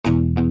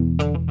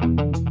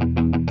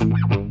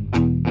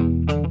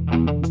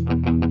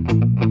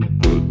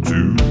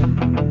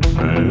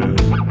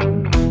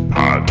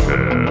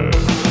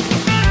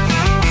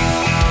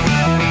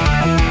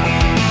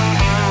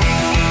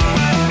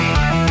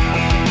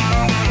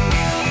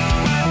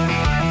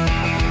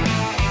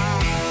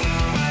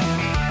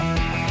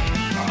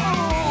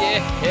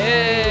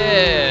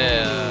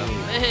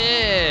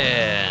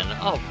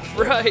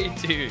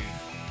right, dude.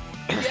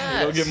 Yes.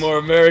 You don't get more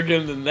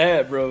American than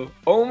that, bro.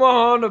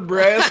 Omaha,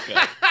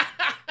 Nebraska.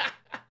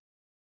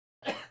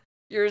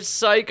 You're a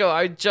psycho.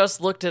 I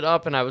just looked it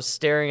up and I was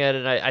staring at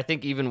it. And I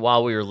think even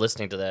while we were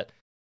listening to that,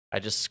 I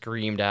just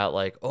screamed out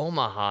like,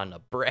 Omaha,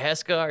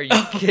 Nebraska? Are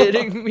you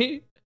kidding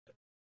me?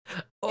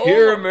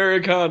 Pure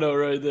Americano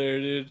right there,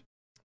 dude.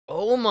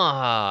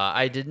 Omaha.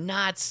 I did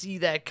not see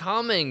that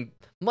coming.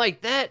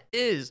 Mike, that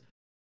is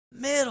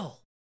middle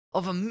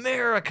of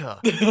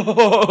America.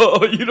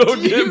 Oh, you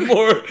don't get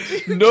more.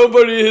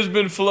 Nobody has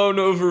been flown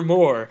over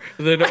more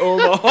than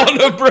Omaha,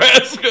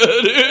 Nebraska,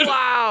 dude.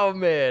 Wow,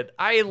 man.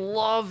 I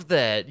love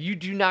that. You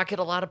do not get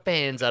a lot of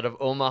bands out of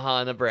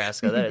Omaha,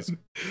 Nebraska. That is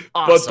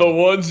awesome. But the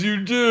ones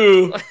you do,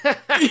 you know what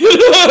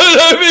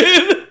I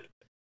mean?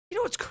 You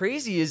know what's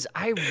crazy is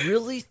I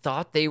really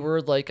thought they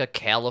were like a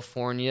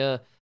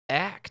California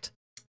act.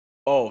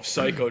 Oh,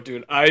 psycho,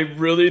 dude. I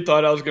really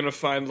thought I was going to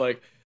find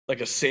like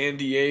a San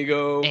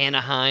Diego.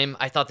 Anaheim.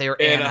 I thought they were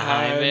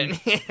Anaheim.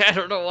 And I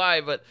don't know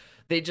why, but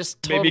they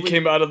just totally... Maybe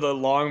came out of the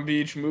Long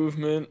Beach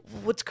movement.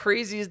 What's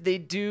crazy is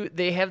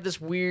they have this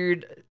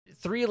weird...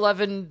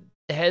 311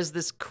 has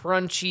this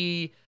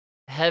crunchy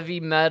heavy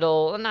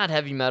metal, not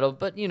heavy metal,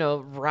 but,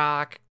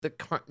 rock, the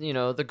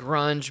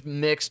grunge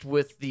mixed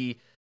with the,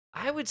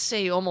 I would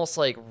say almost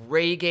like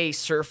reggae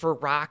surfer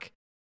rock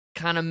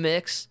kind of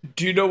mix.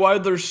 Do you know why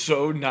they're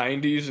so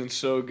 90s and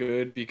so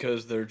good?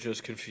 Because they're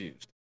just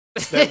confused.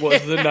 That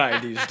was the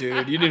 90s,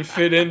 dude. You didn't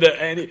fit into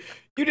any...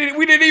 We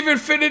didn't even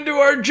fit into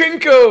our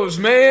Jinkos,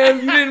 man.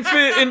 You didn't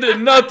fit into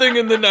nothing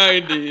in the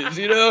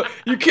 90s,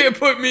 You can't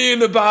put me in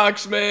the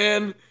box,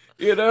 man,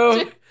 Dude,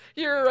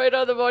 you're right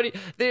on the money.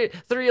 The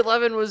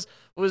 311 was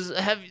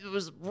heavy,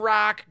 was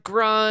rock,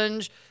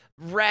 grunge,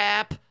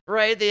 rap,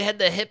 right? They had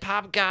the hip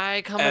hop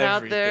guy coming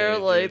out there,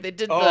 like they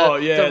did the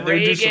they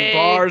did some reggae.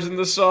 bars in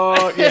the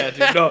song. Yeah,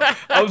 dude. No,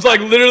 I was like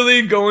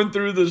literally going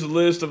through this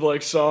list of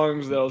like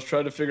songs that I was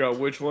trying to figure out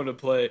which one to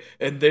play,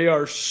 and they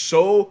are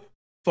so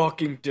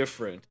fucking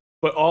different.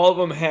 But all of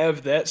them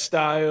have that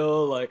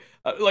style. Like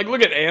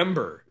look at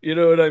Amber. You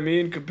know what I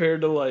mean?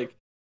 Compared to like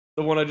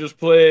the one I just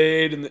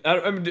played, and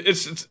I mean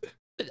it's.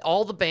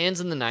 All the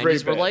bands in the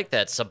 90s were like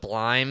that.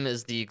 Sublime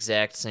is the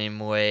exact same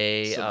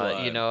way.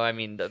 I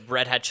mean, the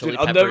Red Hot Chili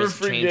Peppers. I'll never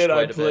forget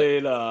I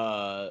played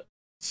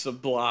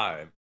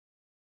Sublime.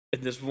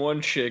 And this one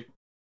chick,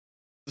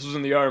 this was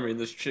in the Army, and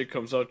this chick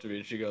comes up to me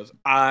and she goes,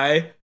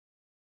 I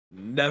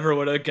never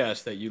would have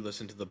guessed that you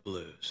listen to the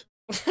blues.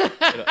 and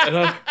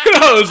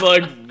I was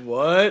like,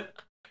 what?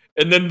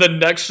 And then the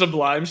next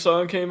Sublime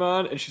song came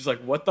on, and she's like,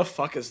 what the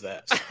fuck is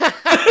that?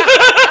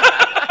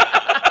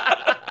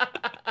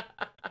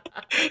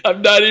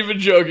 I'm not even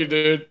joking,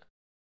 dude.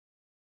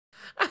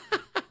 I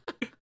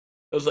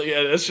was like,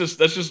 yeah, that's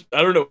just,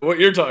 I don't know what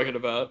you're talking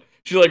about.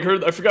 She like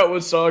heard, I forgot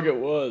what song it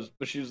was,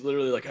 but she was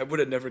literally like, I would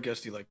have never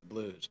guessed you liked the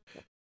blues.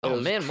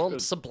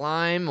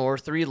 Sublime or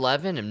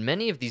 311 and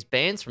many of these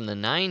bands from the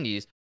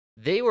 90s,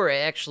 they were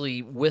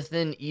actually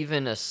within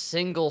even a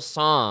single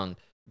song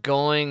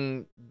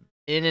going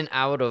in and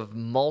out of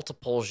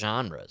multiple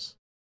genres.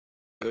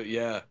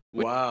 Yeah.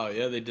 Wow.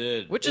 Yeah, they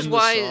did. Which is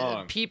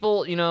why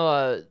people,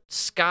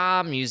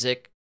 ska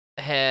music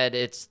had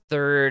its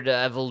third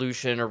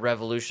evolution or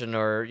revolution,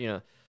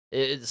 or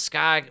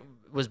ska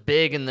was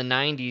big in the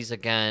 90s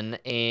again,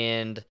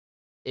 and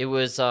it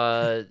was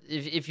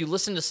if you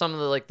listen to some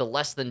of the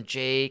Less Than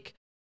Jake,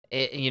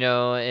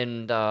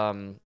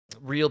 and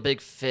Real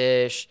Big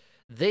Fish,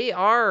 they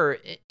are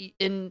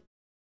in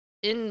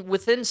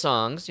within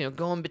songs,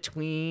 going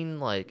between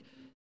like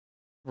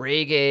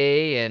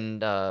reggae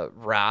and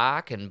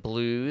rock and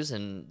blues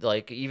and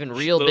like even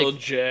real little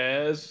big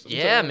jazz.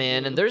 Yeah,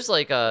 man. And there's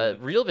like a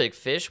Real Big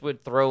Fish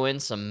would throw in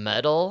some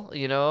metal,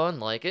 and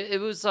like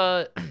it was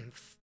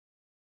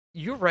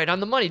you're right on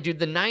the money, dude.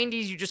 The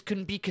 90s, you just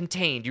couldn't be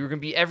contained. You were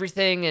gonna be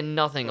everything and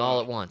nothing all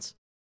at once.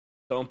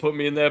 Don't put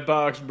me in that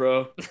box,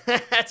 bro.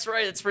 That's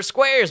right. It's for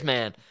squares,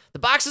 man. The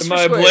box is Am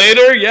for squares. I a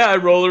blader? Yeah, I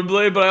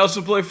rollerblade, but I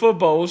also play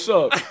football. What's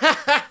up?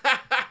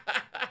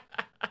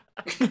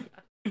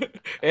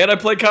 And I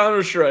play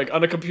Counter-Strike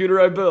on a computer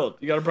I built.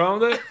 You got a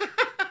problem with that?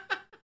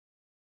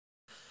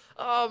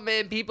 Oh,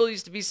 man, people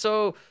used to be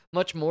so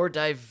much more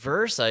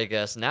diverse, I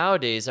guess.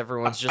 Nowadays,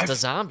 everyone's just a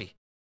zombie.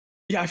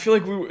 Yeah, I feel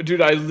like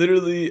dude,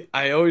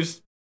 I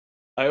always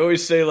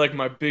say, like,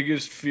 my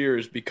biggest fear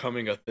is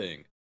becoming a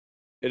thing.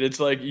 And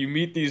it's like, you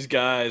meet these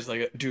guys,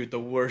 like, dude, the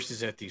worst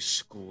is at these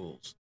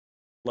schools.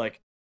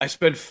 Like, I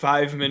spent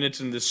 5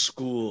 minutes in this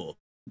school,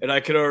 and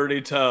I could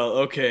already tell,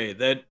 okay,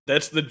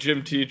 that's the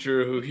gym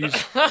teacher who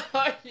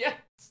Yes.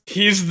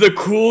 He's the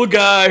cool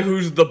guy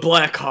who's the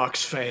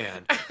Blackhawks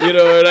fan. You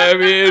know what I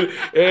mean?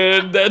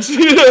 And that's,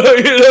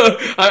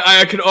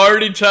 I can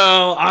already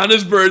tell on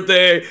his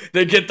birthday,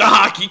 they get the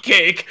hockey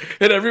cake,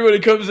 and everybody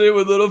comes in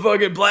with little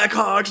fucking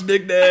Blackhawks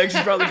knickknacks.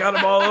 He's probably got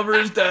them all over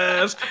his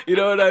desk. You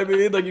know what I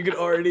mean? Like, you can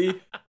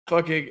already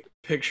fucking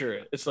picture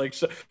it. It's like,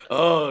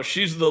 oh,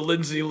 she's the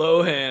Lindsay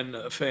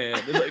Lohan fan.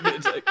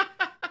 It's like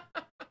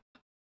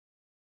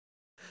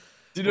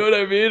Do you know what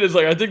I mean? It's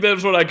like, I think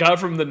that's what I got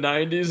from the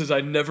 90s is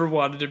I never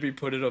wanted to be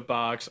put in a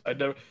box.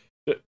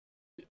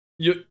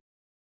 You,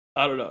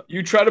 I don't know.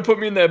 You try to put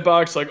me in that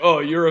box like, oh,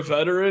 you're a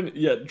veteran?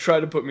 Yeah, try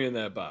to put me in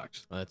that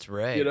box. That's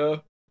right. You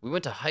know? We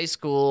went to high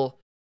school.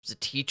 There was a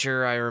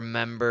teacher I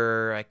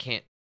remember. I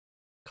can't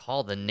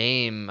call the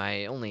name.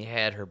 I only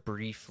had her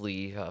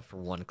briefly for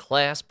one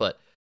class, but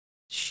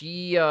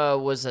she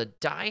was a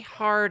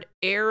diehard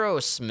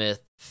Aerosmith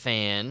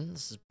fan.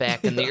 This is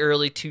back in the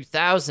early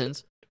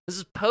 2000s. This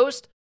is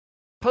post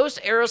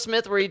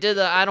Aerosmith where he did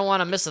the I Don't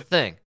Want to Miss a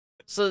Thing.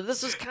 So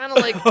this is kind of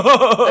like,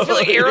 I feel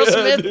like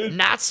Aerosmith,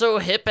 not so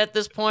hip at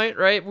this point,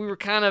 right? We were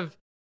kind of,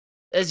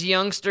 as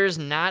youngsters,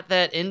 not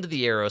that into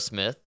the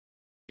Aerosmith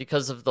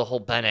because of the whole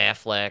Ben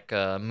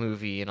Affleck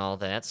movie and all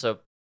that. So,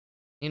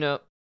 you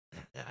know,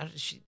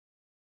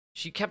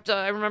 she kept,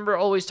 I remember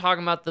always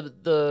talking about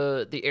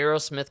the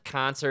Aerosmith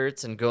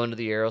concerts and going to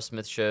the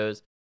Aerosmith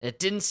shows. And it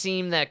didn't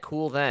seem that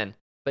cool then.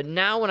 But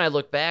now when I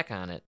look back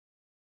on it,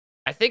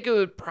 I think it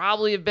would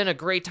probably have been a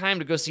great time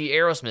to go see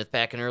Aerosmith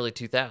back in early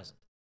 2000.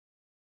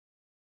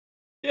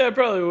 Yeah, it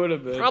probably would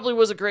have been. Probably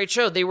was a great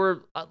show. They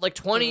were like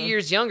 20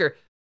 years younger.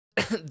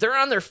 They're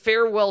on their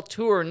farewell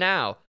tour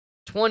now,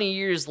 20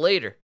 years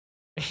later.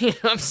 You know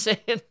what I'm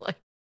saying? Like,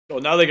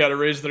 well, now they got to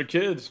raise their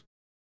kids.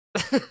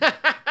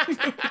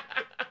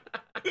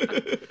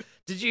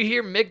 Did you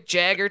hear Mick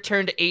Jagger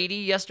turned 80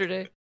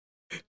 yesterday?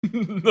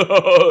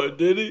 No,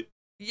 did he?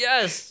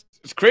 Yes.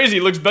 It's crazy.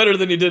 He looks better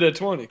than he did at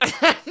 20.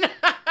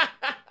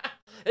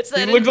 It's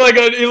that he looked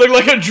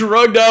like a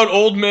drugged out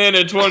old man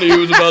at 20 who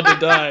was about to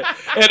die.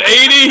 At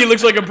 80, he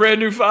looks like a brand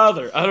new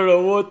father. I don't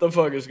know what the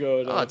fuck is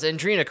going on. Oh, it's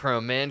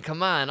adrenochrome, man.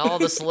 Come on. All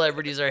the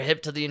celebrities are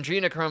hip to the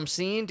adrenochrome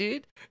scene,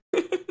 dude.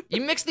 You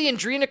mix the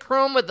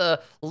adrenochrome with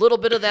a little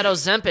bit of that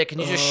Ozempic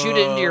and you just shoot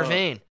it into your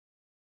vein.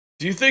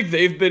 Do you think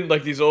they've been,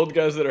 like, these old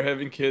guys that are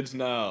having kids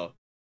now,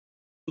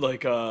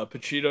 like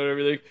Pacino and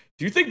everything,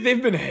 do you think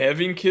they've been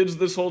having kids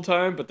this whole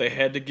time, but they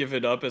had to give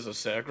it up as a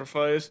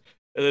sacrifice?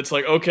 And it's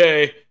like,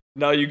 okay,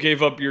 now you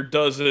gave up your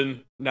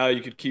dozen, now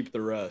you could keep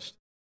the rest.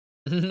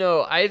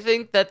 No, I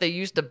think that they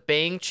used to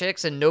bang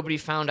chicks and nobody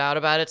found out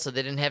about it, so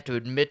they didn't have to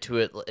admit to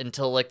it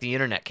until, like, the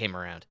internet came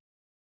around.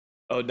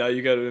 Oh, now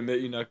you gotta admit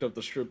you knocked up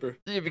the stripper?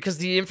 Yeah, because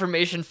the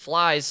information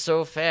flies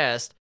so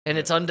fast, and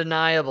it's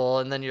undeniable,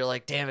 and then you're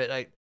like, damn it,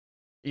 I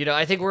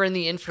think we're in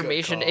the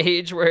information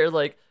age where,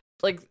 like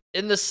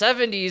in the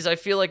 70s, I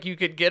feel like you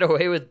could get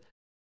away with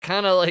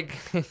kind of like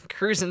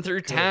cruising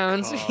through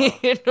towns. You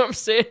know what I'm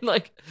saying?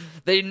 Like,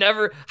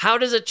 how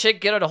does a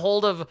chick in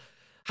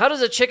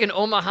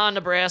Omaha,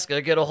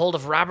 Nebraska get a hold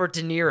of Robert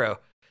De Niro?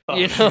 Oh,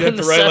 you know, in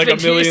the 70s? Write like a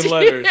million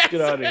letters. Yes.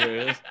 Get out of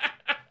here.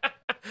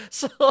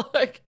 So,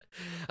 like,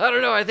 I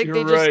don't know. I think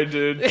You're right,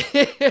 dude.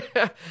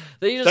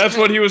 That's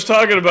what he was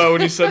talking about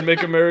when he said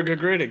 "Make America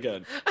Great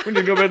Again." We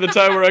need to go back to the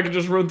time where I could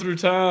just run through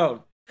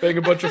town, bang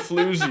a bunch of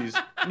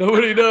floozies.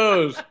 Nobody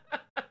knows.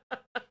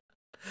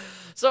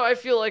 So I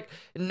feel like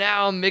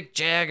now Mick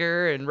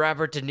Jagger and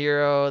Robert De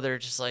Niro, they're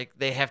just like,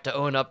 they have to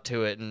own up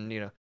to it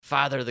and,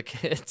 father the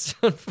kids,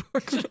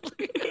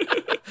 unfortunately.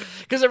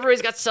 Because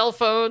everybody's got cell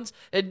phones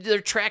and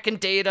they're tracking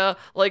data.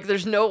 Like,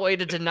 there's no way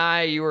to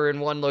deny you were in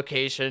one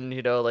location.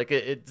 Like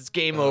it's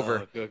game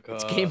over.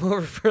 It's game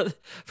over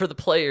for the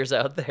players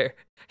out there.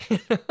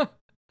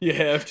 You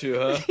have to,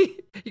 huh?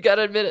 You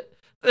gotta admit it.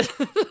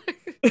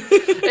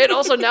 And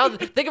also now,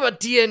 think about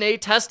DNA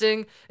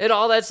testing and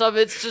all that stuff.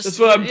 It's just, that's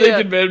what I'm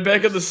thinking, man.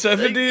 Back in the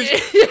 70s.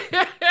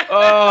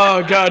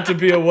 Oh God, to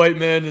be a white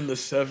man in the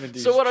 70s.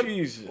 So what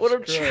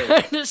I'm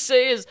trying to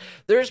say is,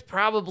 there's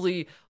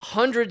probably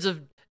hundreds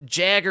of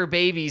Jagger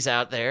babies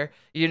out there,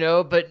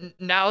 but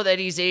now that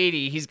he's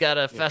 80, he's got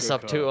to fess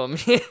up to him.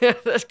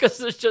 That's because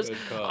there's just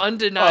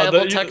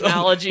undeniable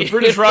technology. The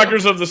British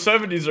rockers of the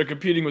 70s are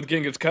competing with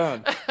Genghis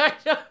Khan.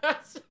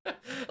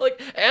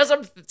 Like, as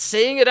I'm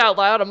saying it out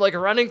loud, I'm like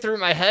running through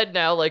my head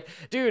now, like,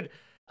 dude,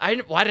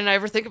 why didn't I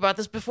ever think about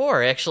this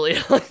before, actually?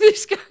 Like,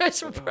 these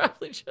guys were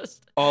probably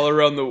just all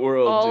around the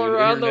world, all dude.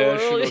 Around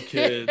International the world.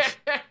 Kids.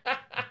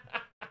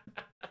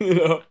 You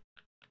know?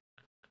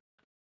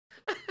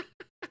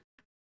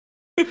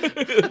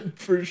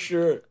 For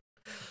sure.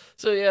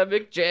 So yeah,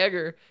 Mick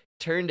Jagger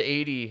turned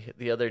 80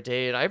 the other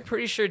day, and I'm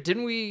pretty sure,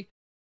 didn't we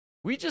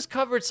just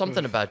covered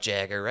something about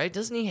Jagger, right?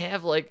 Doesn't he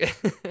have, like,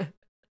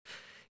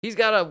 he's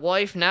got a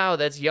wife now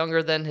that's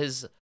younger than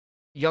his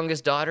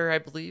youngest daughter, I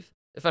believe,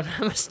 if I'm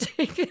not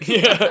mistaken.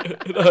 Yeah,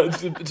 no,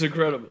 it's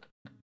incredible.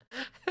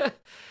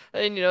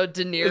 And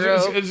De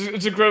Niro,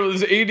 it's incredible.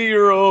 This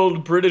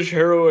 80-year-old British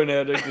heroin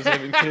addict is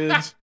having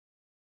kids.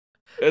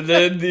 And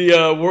then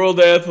the world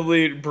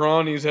athlete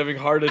Brawny's having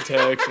heart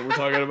attacks, and we're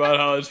talking about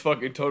how it's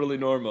fucking totally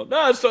normal.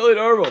 No, it's totally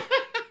normal.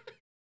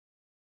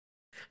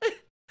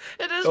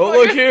 It is. Don't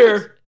look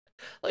here.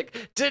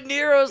 Like, De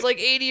Niro's like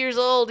 80 years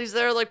old. He's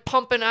there like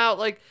pumping out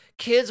like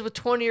kids with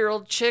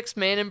 20-year-old chicks,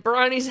 man. And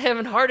Brawny's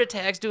having heart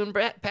attacks doing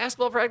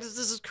basketball practice.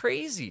 This is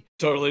crazy.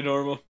 Totally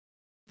normal.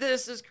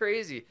 This is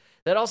crazy.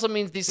 That also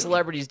means these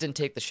celebrities didn't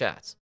take the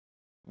shots.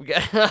 We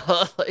got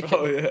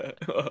oh yeah.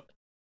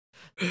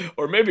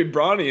 Or maybe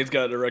Bronny has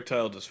got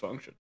erectile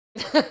dysfunction.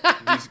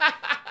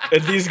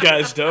 And these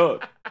guys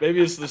don't.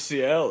 Maybe it's the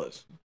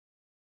Cialis.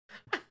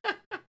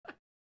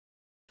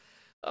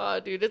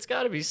 Oh, dude, it's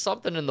got to be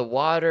something in the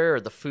water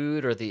or the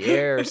food or the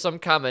air or some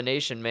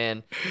combination,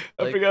 man.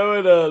 I Like,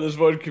 forgot what this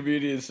one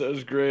comedian said. It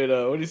was great.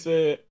 What do you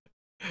say?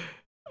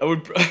 I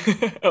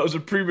was a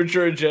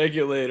premature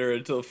ejaculator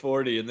until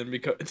 40, and then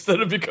instead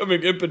of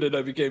becoming impotent,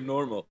 I became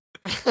normal.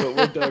 So it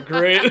worked out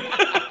great.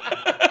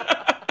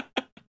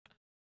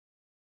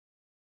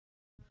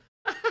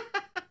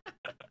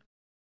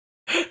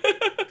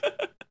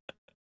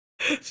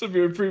 So if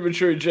you're a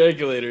premature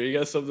ejaculator, you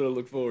got something to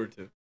look forward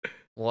to.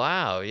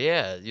 wow,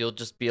 yeah, you'll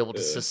just be able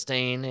to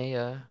sustain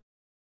a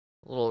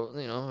little,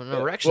 an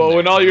erection. Well,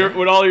 there,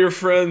 when all your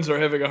friends are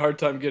having a hard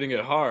time getting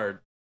it hard,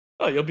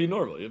 you'll be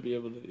normal. You'll be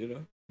able to,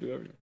 do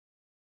everything.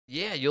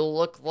 Yeah, you'll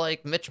look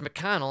like Mitch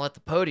McConnell at the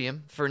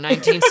podium for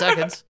 19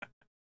 seconds.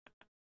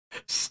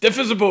 Stiff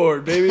as a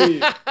board,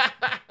 baby.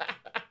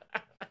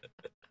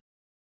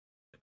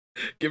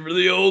 Give her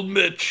the old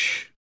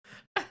Mitch.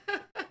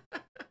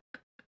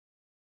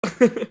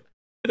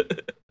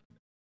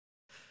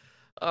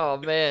 Oh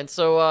man,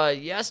 so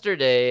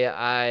yesterday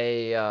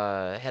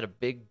I had a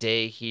big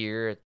day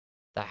here at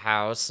the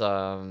house.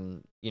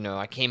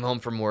 I came home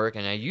from work,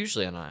 and I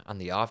usually on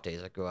the off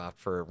days I go out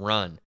for a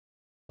run.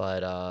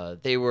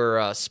 But they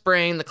were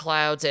spraying the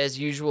clouds as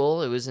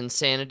usual. It was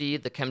insanity.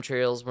 The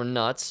chemtrails were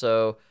nuts.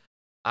 So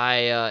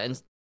I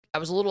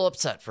was a little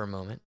upset for a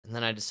moment, and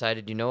then I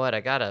decided, you know what? I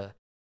gotta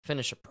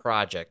finish a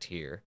project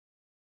here,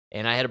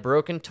 and I had a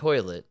broken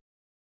toilet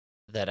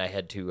that I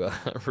had to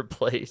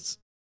replace.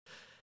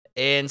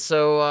 And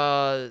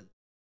so,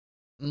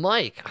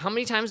 Mike, how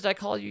many times did I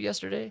call you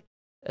yesterday?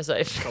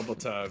 Couple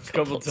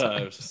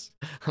times.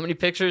 How many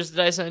pictures did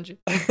I send you?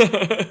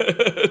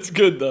 It's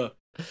good though.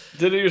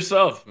 Did it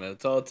yourself, man.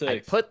 That's all it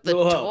takes. I put the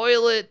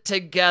toilet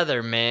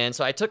together, man.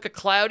 So I took a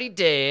cloudy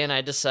day and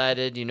I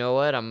decided, you know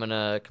what? I'm going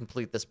to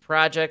complete this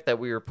project that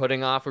we were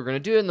putting off. We were going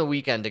to do it in the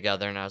weekend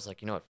together. And I was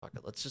like, you know what? Fuck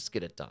it. Let's just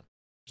get it done.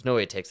 There's no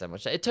way it takes that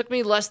much. It took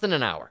me less than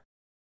an hour.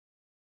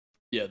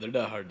 Yeah, they're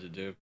not hard to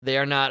do. They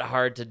are not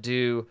hard to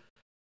do.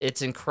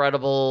 It's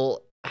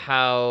incredible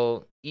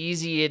how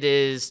easy it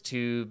is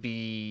to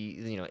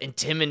be,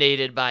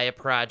 intimidated by a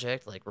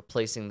project like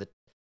replacing the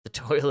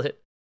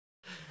toilet.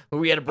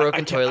 We had a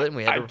broken toilet and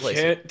we had to replace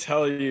it. I can't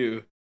tell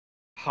you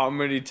how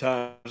many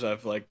times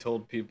I've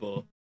told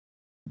people,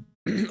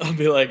 I'll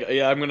be like,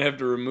 yeah, I'm going to have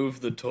to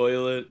remove the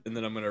toilet and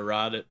then I'm going to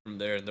rot it from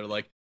there. And they're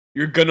like,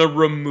 you're going to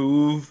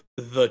remove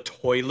the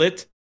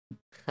toilet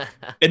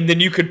and then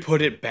you could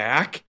put it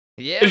back?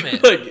 Yeah, man.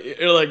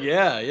 You're like,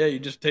 yeah, you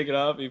just take it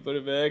off, you put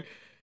it back.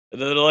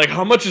 And then they're like,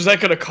 how much is that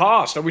going to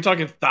cost? Are we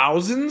talking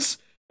thousands?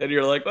 And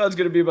you're like, well, it's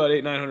going to be about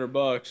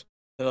 $800-900.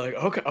 They're like,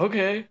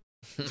 okay.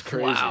 It's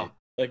crazy. Wow.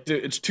 Like,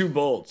 dude, it's 2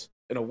 bolts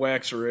and a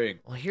wax ring.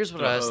 Well, here's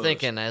what I was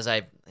thinking as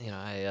I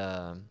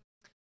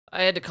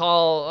had to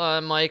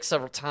call Mike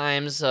several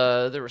times.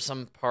 There were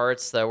some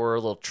parts that were a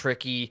little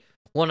tricky.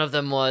 One of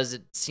them was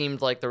it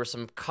seemed like there was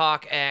some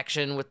caulk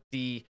action with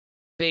the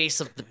base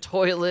of the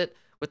toilet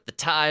with the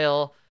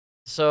tile.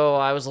 So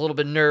I was a little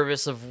bit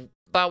nervous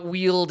about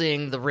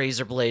wielding the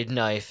razor blade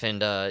knife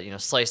and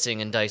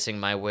slicing and dicing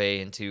my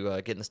way into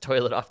getting this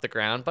toilet off the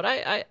ground. But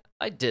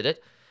I did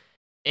it.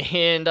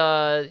 And,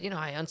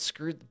 I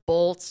unscrewed the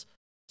bolts,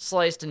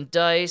 sliced and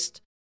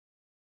diced,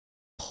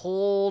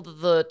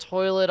 pulled the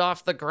toilet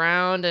off the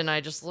ground, and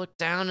I just looked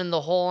down in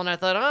the hole, and I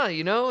thought,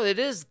 it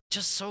is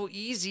just so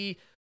easy.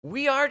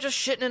 We are just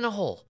shitting in a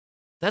hole.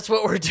 That's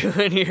what we're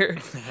doing here.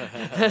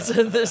 That's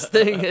what this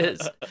thing is.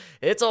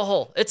 It's a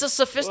hole. It's a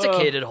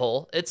sophisticated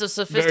hole. It's a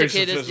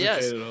sophisticated,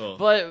 yes. Hole.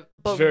 But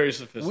it's very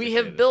sophisticated. We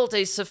have built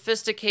a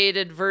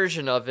sophisticated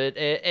version of it,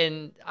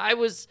 and I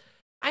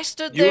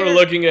stood there. You were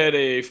looking at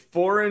a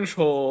 4-inch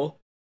hole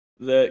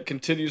that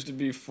continues to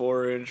be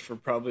 4-inch for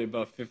probably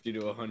about 50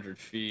 to 100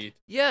 feet.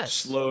 Yes.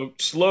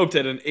 Sloped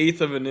at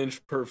 1/8 of an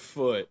inch per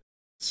foot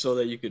so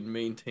that you could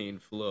maintain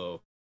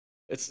flow.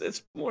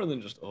 It's more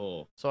than just a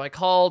hole. So I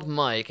called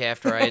Mike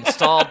after I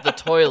installed the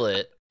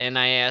toilet, and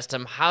I asked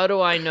him, how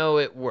do I know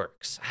it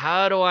works?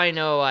 How do I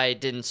know I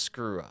didn't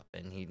screw up?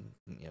 And he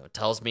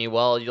tells me,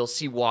 well, you'll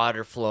see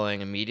water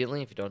flowing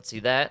immediately. If you don't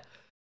see that,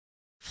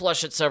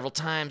 flush it several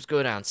times,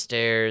 go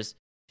downstairs.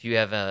 If you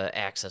have an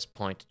access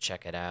point to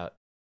check it out,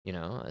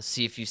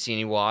 see if you see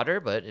any water,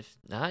 but if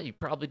not, you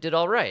probably did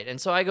all right. And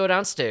so I go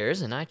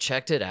downstairs and I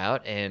checked it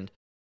out, and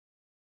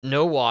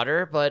no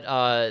water, but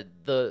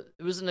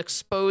it was an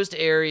exposed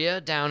area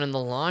down in the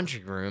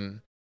laundry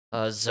room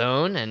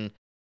zone, and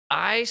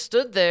I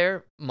stood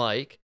there,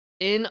 Mike,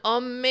 in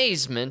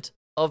amazement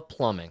of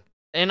plumbing.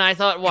 And I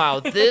thought,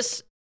 wow,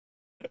 this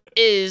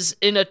is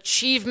an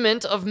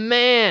achievement of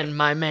man,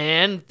 my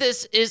man.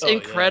 This is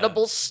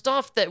incredible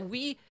stuff that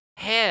we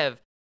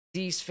have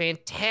these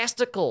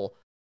fantastical,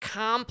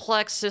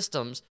 complex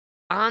systems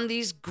on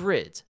these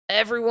grids.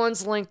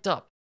 Everyone's linked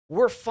up.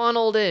 We're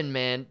funneled in,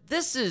 man.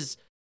 This is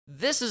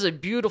this is a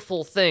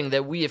beautiful thing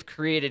that we have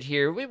created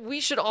here.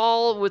 We should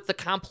all, with the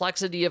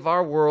complexity of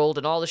our world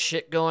and all the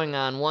shit going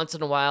on, once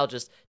in a while,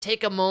 just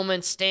take a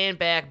moment, stand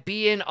back,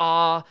 be in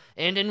awe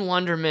and in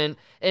wonderment,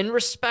 and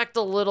respect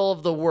a little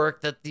of the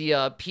work that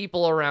the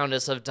people around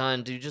us have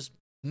done to just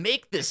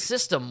make this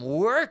system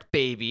work,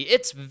 baby.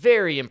 It's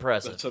very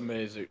impressive. That's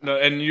amazing. No,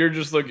 and you're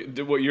just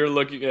what you're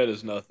looking at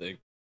is nothing.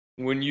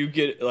 When you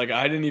get, like,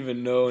 I didn't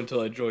even know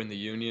until I joined the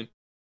union.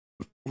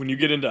 When you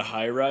get into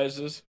high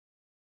rises,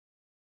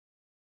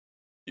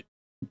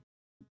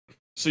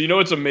 so you know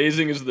what's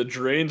amazing is the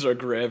drains are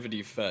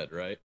gravity fed,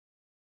 right?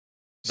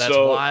 That's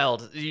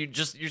wild.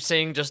 You're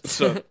saying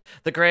the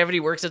gravity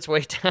works its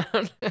way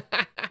down.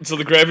 So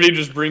the gravity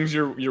just brings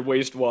your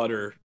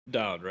wastewater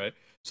down, right?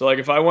 So like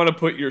if I want to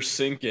put your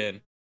sink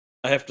in,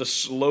 I have to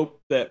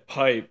slope that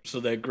pipe so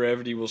that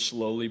gravity will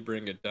slowly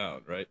bring it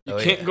down, right? You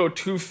can't go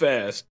too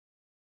fast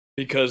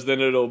because then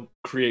it'll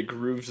create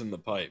grooves in the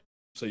pipe.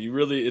 So you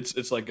really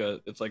it's like a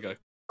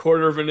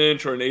quarter of an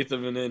inch or an eighth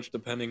of an inch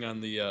depending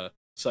on the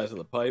size of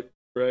the pipe.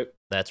 Right?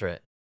 That's right.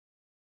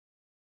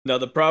 Now,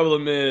 the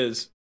problem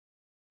is,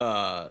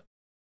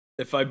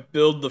 if I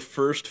build the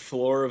first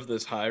floor of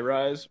this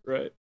high-rise,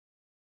 right,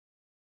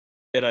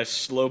 and I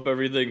slope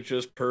everything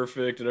just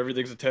perfect, and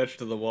everything's attached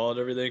to the wall and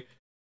everything,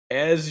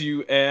 as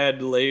you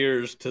add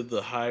layers to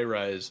the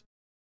high-rise,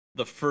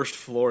 the first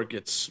floor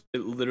it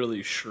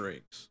literally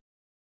shrinks.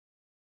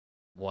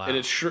 Wow. And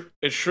it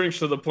shrinks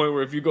to the point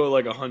where if you go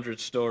like 100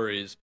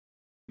 stories,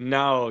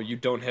 now you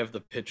don't have the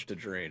pitch to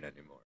drain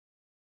anymore.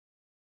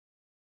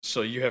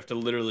 So you have to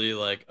literally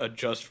like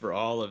adjust for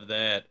all of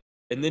that.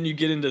 And then you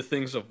get into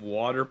things of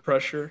water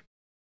pressure.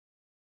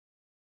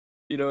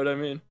 You know what I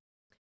mean?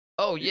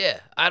 Oh yeah,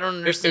 I don't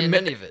understand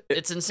any of it.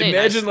 It's insane.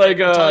 Imagine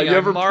you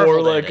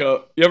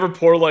ever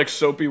pour like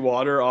soapy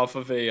water off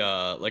of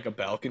a like a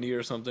balcony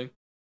or something?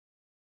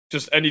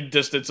 Just any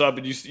distance up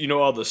and you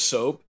know all the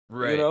soap,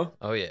 right? You know?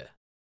 Oh yeah.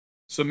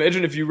 So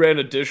imagine if you ran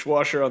a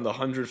dishwasher on the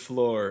 100th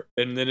floor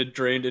and then it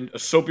drained in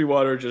soapy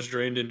water just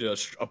drained into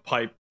a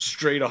pipe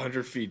straight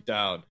 100 feet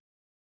down.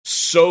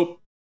 Soap,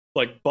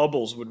 like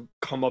bubbles, would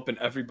come up in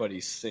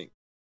everybody's sink.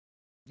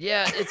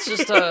 Yeah, it's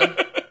just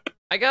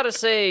I gotta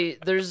say,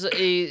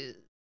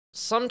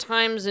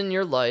 sometimes in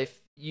your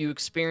life you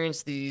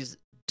experience these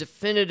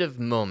definitive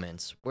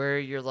moments where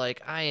you're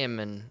like,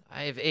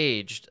 I've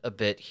aged a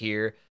bit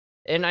here.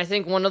 And I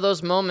think one of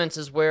those moments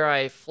is where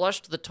I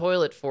flushed the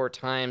toilet 4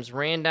 times,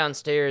 ran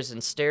downstairs,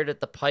 and stared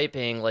at the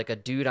piping like a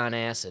dude on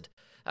acid.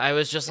 I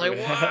was just like,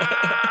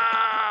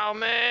 wow,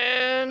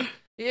 man.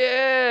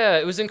 Yeah,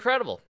 it was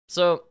incredible.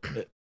 So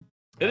it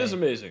is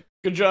amazing.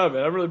 Good job,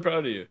 man. I'm really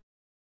proud of you.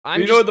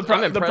 The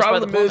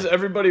problem is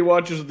everybody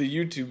watches the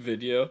YouTube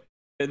video,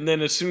 and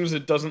then as soon as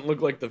it doesn't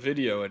look like the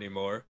video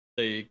anymore,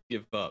 they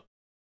give up.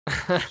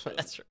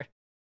 That's right.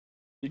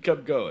 You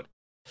kept going.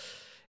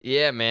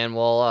 Yeah, man.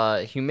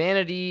 Well,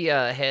 humanity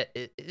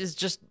is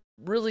just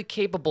really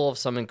capable of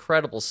some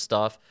incredible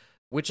stuff,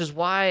 which is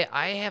why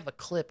I have a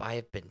clip I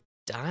have been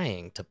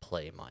dying to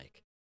play,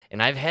 Mike.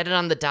 And I've had it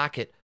on the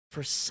docket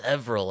for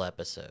several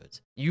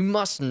episodes. You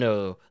must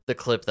know the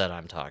clip that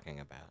I'm talking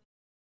about.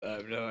 I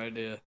have no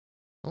idea.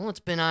 Well,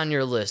 it's been on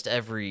your list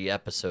every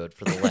episode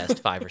for the last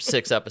 5 or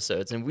 6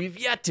 episodes, and we've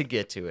yet to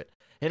get to it.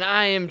 And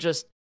I am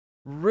just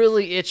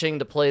really itching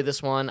to play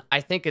this one.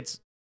 I think it's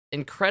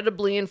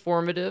incredibly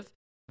informative,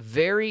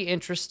 very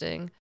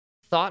interesting,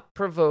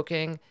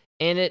 thought-provoking,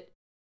 and it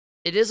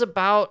is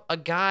about a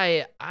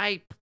guy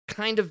I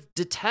kind of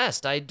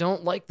detest. I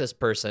don't like this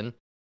person,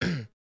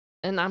 and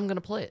I'm going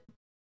to play it.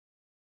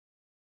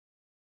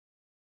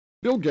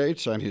 Bill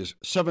Gates and his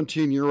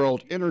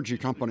 17-year-old energy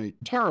company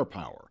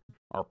TerraPower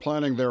are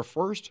planning their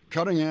first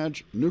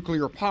cutting-edge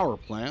nuclear power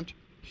plant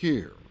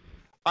here.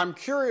 I'm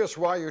curious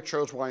why you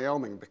chose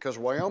Wyoming, because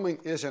Wyoming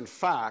is, in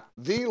fact,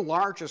 the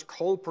largest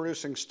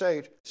coal-producing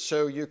state,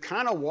 so you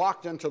kind of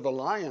walked into the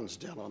lion's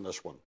den on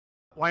this one.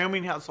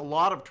 Wyoming has a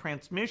lot of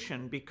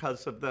transmission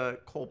because of the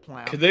coal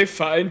plant. Could they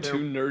find 2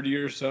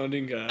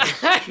 nerdier-sounding guys?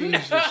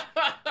 Jesus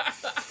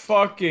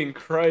fucking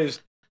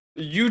Christ.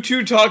 You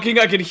two talking,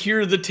 I could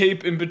hear the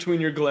tape in between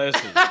your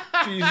glasses.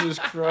 Jesus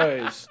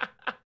Christ.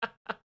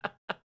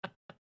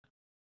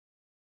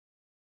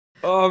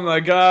 Oh my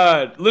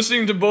God.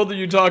 Listening to both of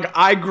you talk,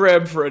 I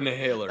grabbed for an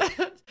inhaler.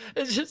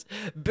 It's just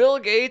Bill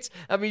Gates.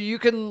 I mean, you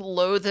can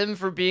loathe him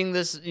for being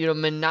this,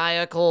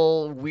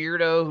 maniacal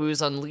weirdo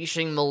who's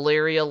unleashing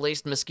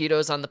malaria-laced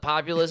mosquitoes on the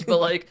populace, but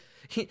like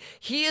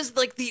he is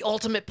like the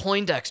ultimate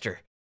Poindexter.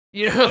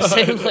 You know what I'm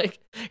saying? Like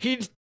he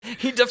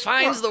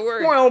defines the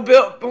word. Well,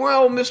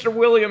 Mr.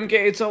 William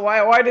Gates,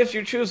 why did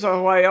you choose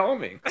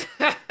Wyoming?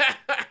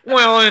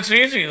 Well, it's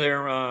easy there,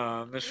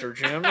 Mr.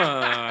 Jim.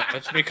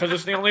 It's because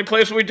it's the only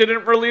place we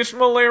didn't release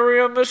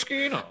malaria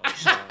mosquitoes.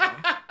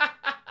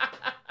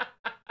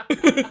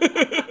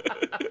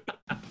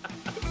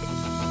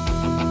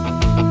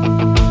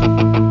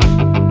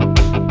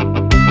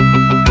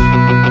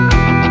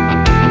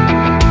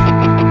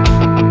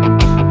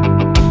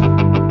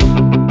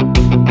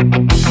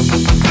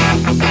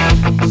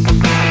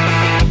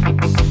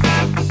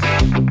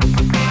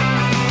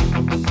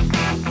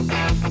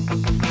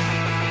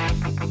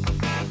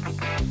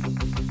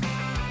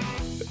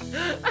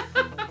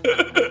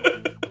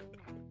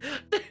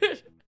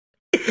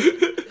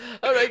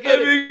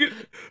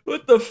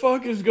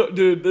 fuck is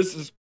dude? This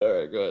is all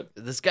right. Go ahead.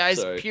 This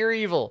guy's pure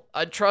evil.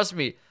 Trust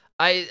me.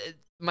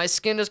 My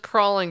skin is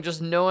crawling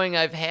just knowing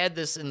I've had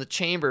this in the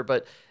chamber,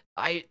 but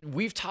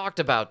we've talked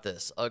about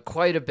this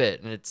quite a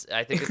bit, and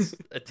I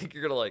think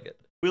you're gonna like it.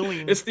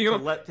 It's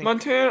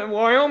Montana,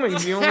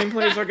 Wyoming's the only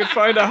place I could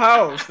find a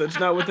house that's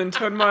not within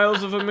 10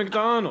 miles of a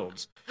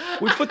McDonald's.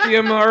 We put the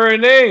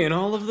mRNA in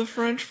all of the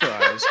French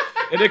fries,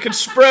 and it can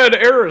spread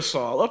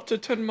aerosol up to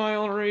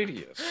 10-mile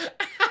radius.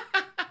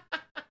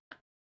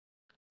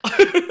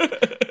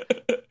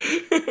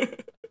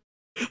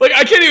 Like,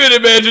 I can't even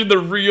imagine the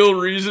real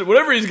reason,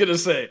 whatever he's gonna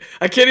say,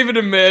 I can't even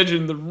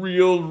imagine the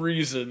real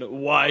reason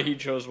why he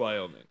chose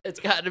Wyoming. It's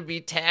got to be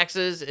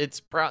taxes.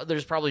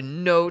 There's probably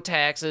no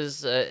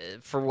taxes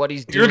for what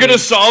he's doing. You're gonna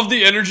solve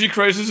the energy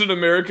crisis in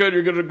America, and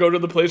you're gonna go to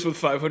the place with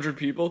 500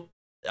 people?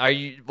 Are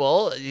you?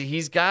 Well,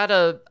 he's got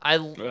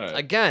right.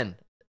 Again,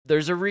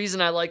 there's a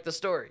reason I like the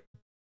story.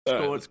 All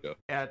right, let's go.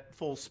 At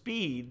full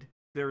speed,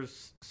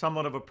 there's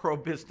somewhat of a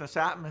pro-business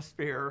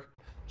atmosphere.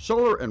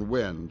 Solar and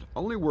wind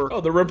only work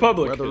the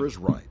Republican. when the weather is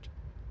right.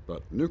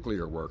 But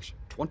nuclear works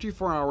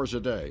 24 hours a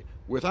day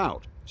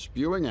without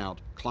spewing out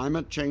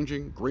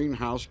climate-changing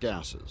greenhouse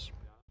gases.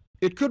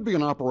 It could be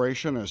in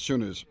operation as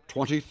soon as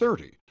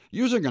 2030,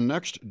 using a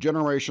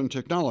next-generation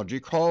technology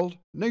called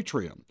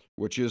natrium,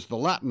 which is the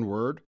Latin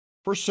word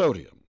for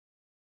sodium.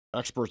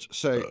 Experts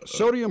say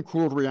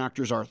sodium-cooled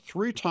reactors are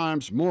 3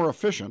 times more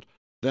efficient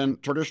than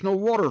traditional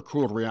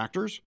water-cooled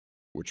reactors,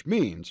 which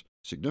means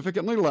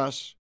significantly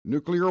less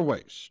nuclear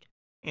waste.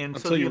 And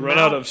Until you run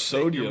out of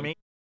sodium.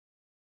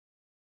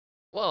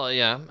 Well,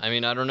 yeah. I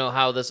mean, I don't know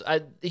how this.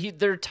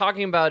 They're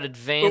talking about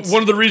advanced.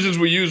 One of the reasons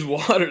we use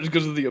water is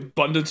because of the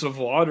abundance of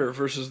water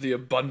versus the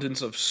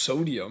abundance of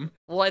sodium.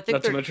 Well, I think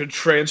not to mention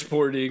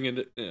transporting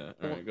and yeah.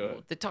 All right, go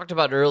ahead. They talked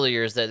about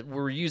earlier is that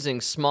we're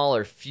using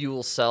smaller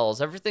fuel cells.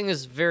 Everything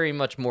is very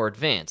much more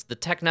advanced. The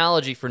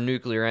technology for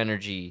nuclear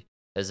energy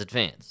has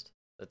advanced.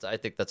 I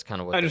think that's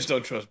kind of what. I just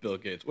don't trust Bill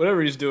Gates.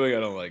 Whatever he's doing, I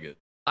don't like it.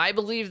 I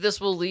believe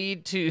this will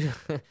lead to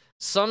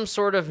some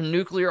sort of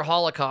nuclear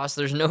holocaust.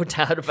 There's no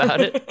doubt about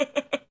it.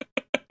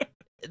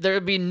 There'll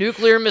be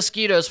nuclear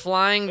mosquitoes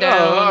flying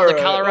down the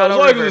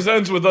Colorado River. As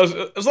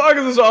long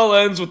as this all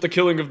ends with the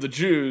killing of the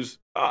Jews,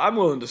 I'm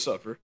willing to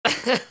suffer.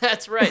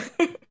 That's right.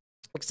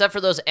 Except for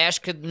those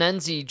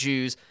Ashkenazi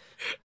Jews.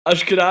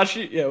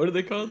 Ashkenazi? Yeah, what are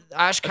they called?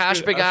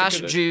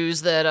 Ashkosh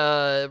Jews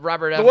that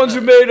Robert F. The ones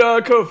who made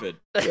COVID.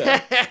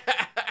 Yeah.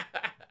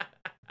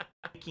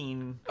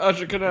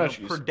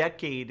 Per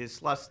decade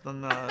is less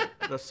than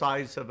the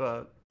size of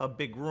a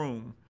big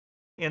room.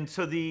 And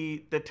so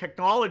the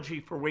technology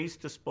for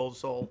waste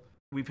disposal,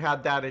 we've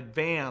had that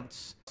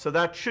advance. So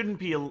that shouldn't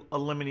be a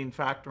limiting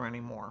factor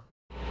anymore.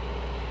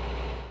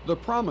 The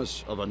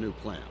promise of a new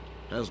plant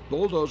has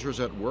bulldozers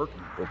at work.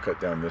 We'll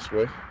cut down this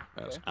way.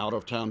 As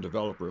out-of-town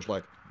developers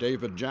like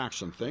David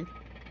Jackson think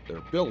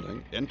they're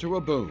building into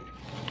a boom.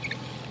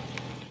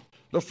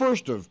 The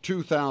first of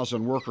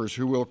 2,000 workers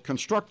who will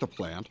construct the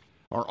plant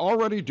are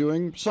already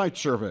doing site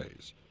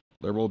surveys.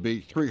 There will be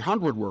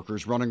 300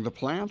 workers running the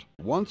plant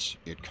once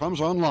it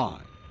comes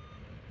online.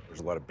 There's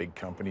a lot of big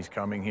companies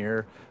coming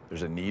here.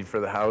 There's a need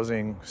for the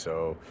housing,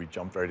 so we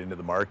jumped right into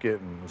the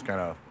market and it was kind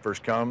of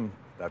first come,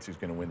 that's who's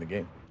going to win the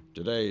game.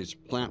 Today's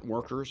plant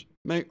workers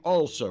may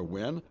also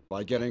win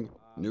by getting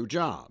new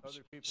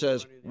jobs,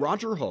 says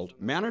Roger Holt,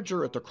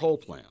 manager at the coal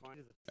plant,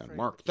 and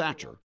Mark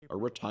Thatcher, a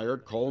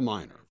retired coal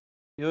miner.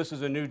 This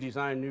is a new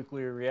design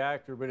nuclear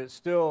reactor, but it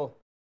still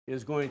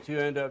is going to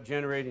end up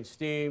generating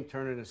steam,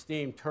 turning a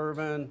steam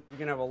turbine. You're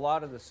going to have a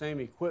lot of the same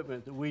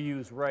equipment that we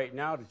use right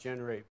now to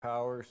generate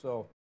power,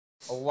 so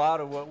a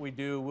lot of what we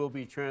do will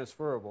be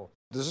transferable.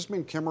 Does this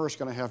mean Kimmer is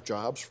going to have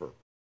jobs for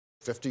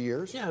 50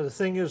 years? Yeah, the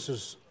thing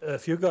is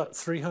if you've got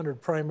 300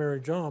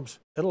 primary jobs,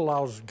 it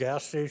allows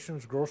gas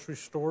stations, grocery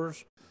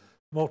stores,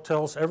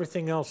 motels,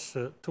 everything else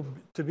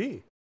to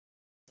be.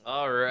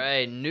 All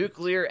right,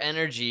 nuclear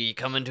energy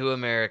coming to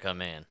America,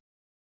 man.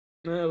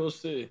 Yeah, we'll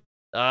see.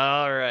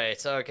 All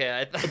right,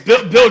 okay.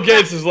 Bill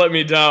Gates has let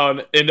me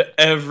down in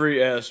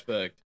every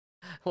aspect.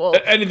 Well,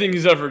 anything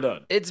he's ever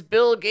done. It's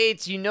Bill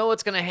Gates. You know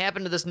what's going to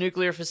happen to this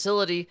nuclear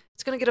facility.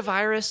 It's going to get a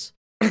virus.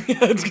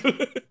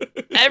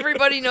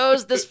 Everybody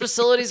knows this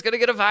facility is going to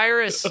get a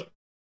virus.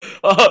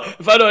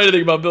 If I know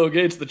anything about Bill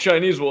Gates, the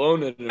Chinese will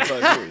own it in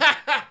 5 years.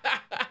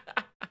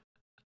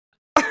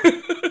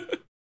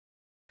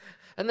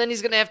 And then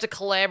he's going to have to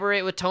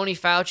collaborate with Tony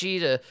Fauci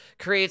to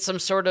create some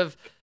sort of,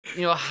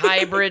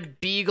 hybrid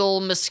beagle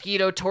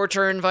mosquito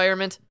torture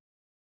environment.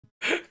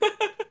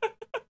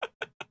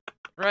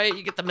 Right?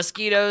 You get the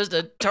mosquitoes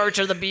to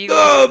torture the beagles.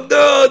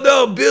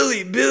 No,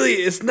 Billy.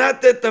 It's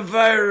not that the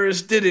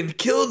virus didn't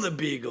kill the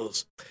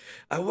beagles.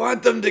 I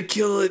want them to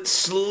kill it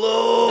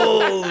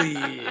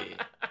slowly.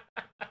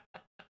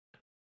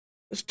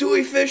 It's too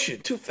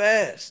efficient, too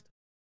fast.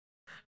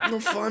 No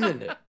fun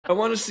in it. I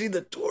want to see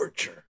the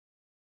torture.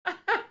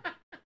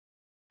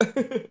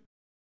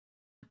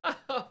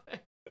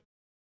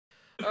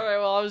 All right,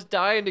 well, I was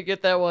dying to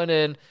get that one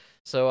in.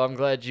 So I'm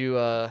glad you,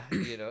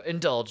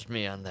 indulged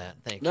me on that.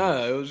 Thank you.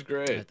 No, it was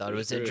great. I thought it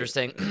was great.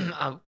 interesting.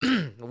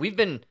 We've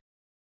been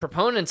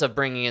proponents of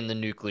bringing in the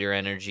nuclear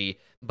energy,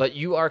 but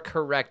you are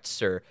correct,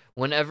 sir.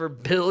 Whenever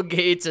Bill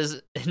Gates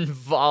is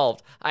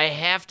involved, I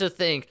have to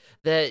think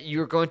that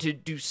you're going to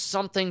do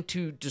something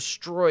to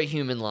destroy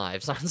human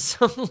lives on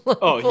some level.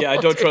 Oh, yeah, I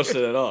don't trust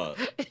it at all.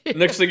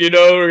 Next thing you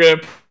know, we're going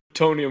to have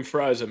plutonium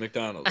fries at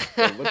McDonald's.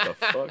 Like, what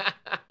the fuck?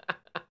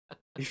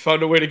 He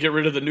found a way to get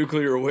rid of the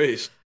nuclear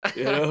waste,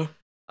 you know?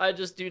 I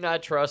just do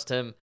not trust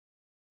him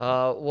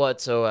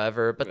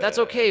whatsoever, but that's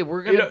okay.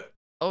 We're going to...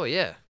 Oh,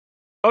 yeah.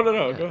 Oh,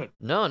 no, go ahead.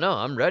 No,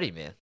 I'm ready,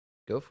 man.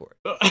 Go for it.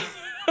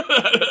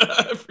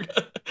 I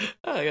forgot.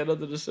 I got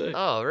nothing to say.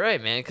 Oh,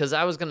 right, man, because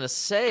I was going to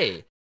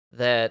say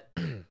that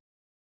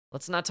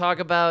let's not talk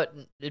about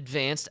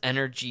advanced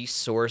energy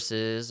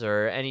sources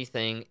or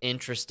anything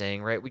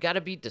interesting, right? We got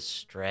to be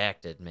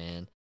distracted,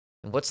 man.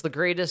 And what's the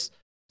greatest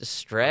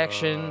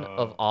distraction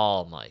of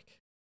all, Mike?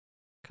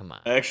 Come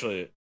on.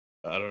 Actually,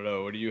 I don't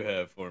know. What do you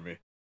have for me?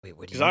 Wait,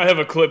 what do you... Because I have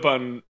a clip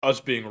on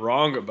us being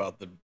wrong about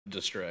the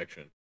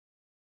distraction.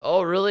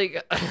 Oh, really?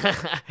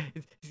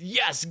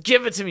 Yes,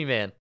 give it to me,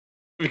 man.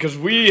 Because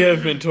we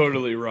have been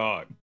totally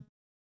wrong.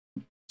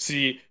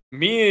 See,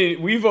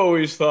 we've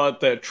always thought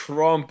that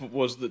Trump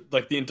was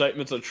the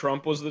indictments of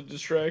Trump was the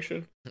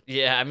distraction.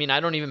 Yeah, I mean, I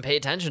don't even pay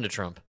attention to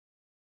Trump.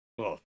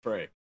 Well,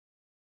 right.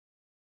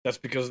 That's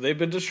because they've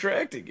been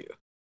distracting you.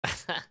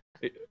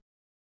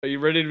 Are you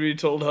ready to be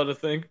told how to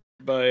think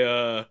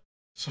by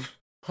some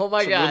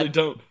God.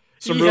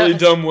 Really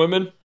dumb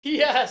women?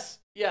 Yes.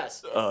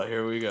 Oh,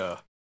 here we go.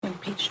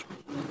 Impeached.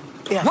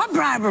 Yeah. What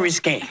bribery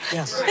scam?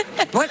 Yes.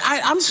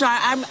 I'm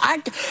sorry.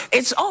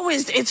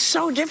 It's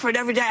so different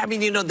every day. I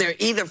mean, they're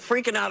either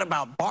freaking out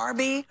about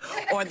Barbie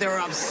or they're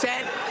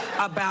upset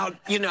about,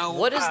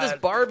 What is this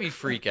Barbie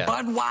freak out?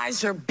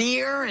 Budweiser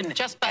beer and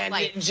just Bud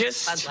Light.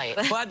 Just Bud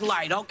Light. Bud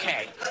Light.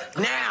 Okay.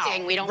 Now,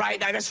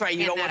 that's right.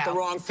 You don't want the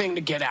wrong thing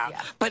to get out.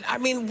 Yeah. But I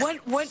mean,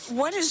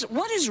 what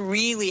is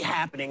really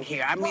happening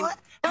here? I mean,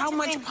 how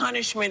much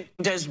punishment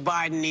does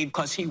Biden need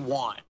because he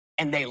won?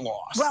 And they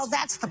lost. Well,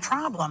 that's the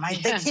problem.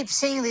 They keep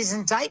seeing these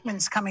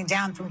indictments coming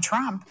down from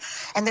Trump,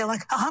 and they're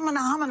like,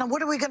 humana,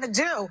 what are we going to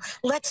do?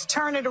 Let's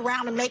turn it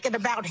around and make it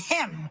about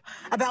him,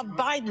 about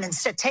Biden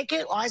instead. Take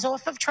your eyes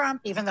off of Trump,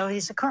 even though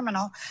he's a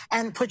criminal,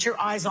 and put your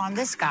eyes on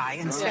this guy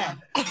instead.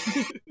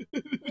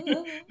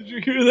 Did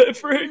you hear that,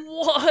 Frank?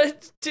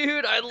 What?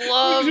 Dude, I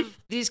love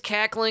these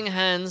cackling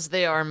hens.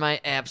 They are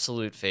my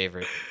absolute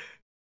favorite.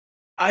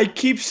 I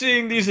keep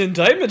seeing these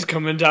indictments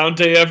coming down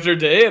day after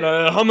day, and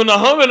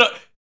humana.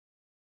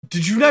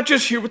 Did you not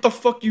just hear what the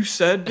fuck you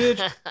said,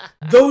 bitch?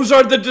 Those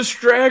are the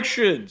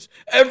distractions.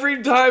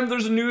 Every time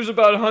there's news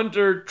about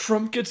Hunter,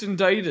 Trump gets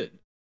indicted.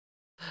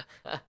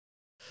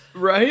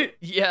 Right?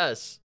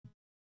 Yes.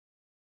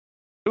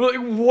 Like,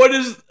 what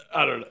is...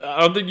 I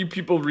don't think you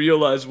people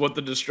realize what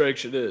the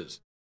distraction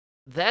is.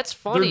 That's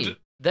funny.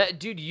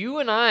 Dude, you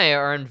and I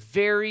are on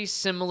very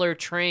similar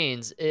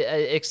trains,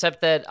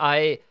 except that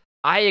I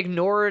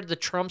ignored the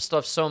Trump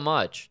stuff so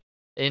much.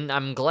 And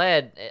I'm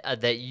glad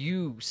that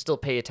you still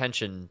pay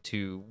attention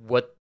to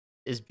what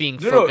is being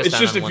focused on. No, it's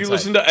just if you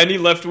listen to any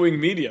left-wing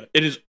media,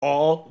 it is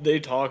all they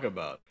talk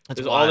about.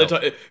 It's all they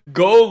talk.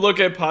 Go look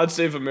at Pod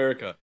Save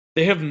America.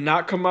 They have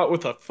not come out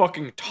with a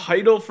fucking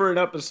title for an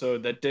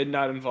episode that did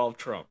not involve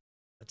Trump.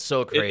 It's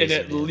so crazy. In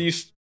at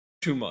least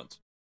 2 months.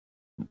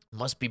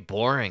 Must be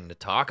boring to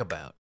talk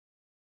about.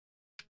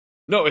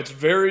 No, it's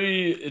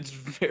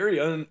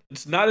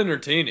not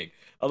entertaining.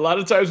 A lot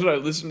of times when I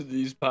listen to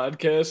these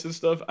podcasts and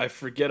stuff, I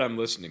forget I'm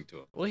listening to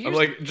them. Well, I'm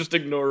like just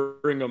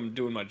ignoring them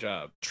doing my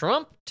job.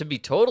 Trump, to be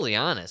totally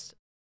honest,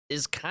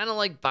 is kind of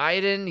like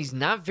Biden. He's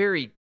not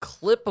very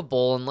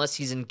clippable unless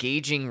he's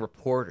engaging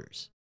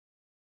reporters.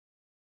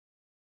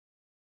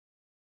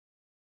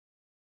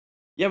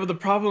 Yeah, but the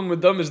problem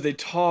with them is they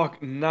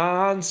talk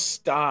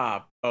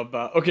nonstop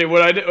about... Okay,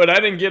 what I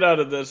didn't get out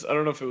of this, I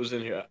don't know if it was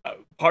in here.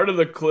 Part of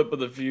the clip of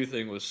the View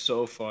thing was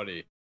so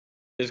funny.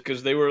 Is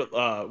because they were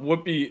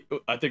Whoopi,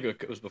 I think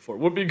it was before.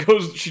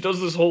 Whoopi she does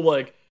this whole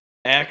like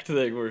act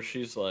thing where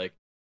she's like,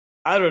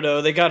 I don't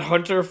know, they got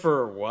Hunter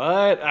for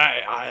what?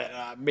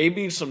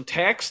 Maybe some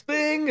tax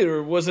thing,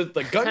 or was it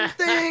the gun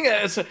thing?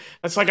 It's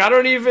like I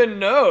don't even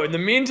know. In the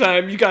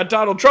meantime, you got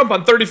Donald Trump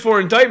on 34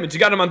 indictments. You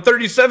got him on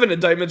 37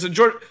 indictments, and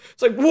George.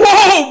 It's like,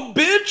 whoa,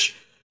 bitch!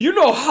 You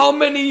know how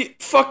many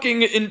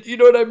fucking, you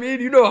know what I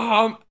mean? You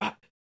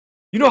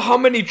know how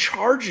many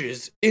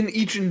charges in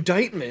each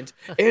indictment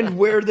and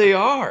where they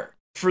are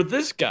for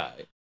this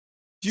guy.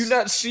 Do you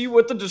not see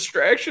what the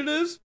distraction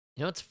is?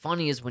 You know what's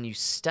funny is when you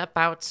step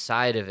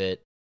outside of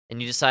it and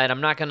you decide,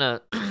 I'm not going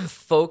to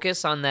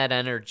focus on that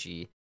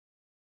energy,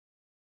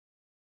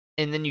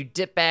 and then you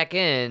dip back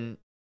in,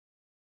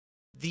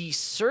 the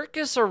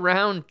circus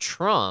around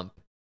Trump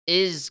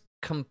is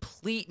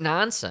complete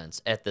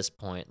nonsense at this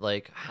point.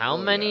 Like, how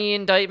many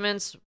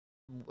indictments,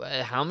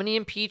 how many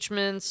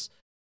impeachments,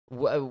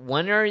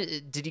 when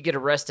did he get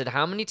arrested?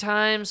 How many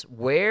times?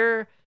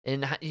 Where?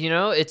 And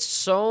it's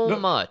so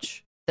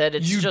much that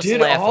it's just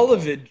laughable. All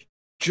of it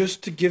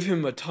just to give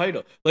him a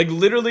title. Like,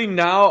 literally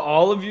now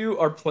all of you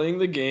are playing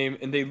the game,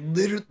 and they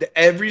literally,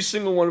 every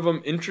single one of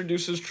them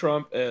introduces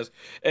Trump as,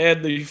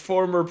 and the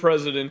former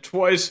president,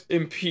 twice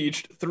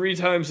impeached, 3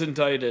 times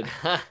indicted.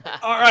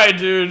 All right,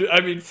 dude. I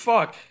mean,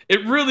 fuck.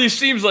 It really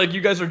seems like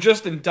you guys are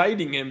just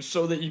indicting him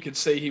so that you could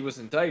say he was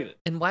indicted.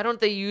 And why don't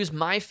they use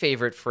my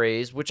favorite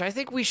phrase, which I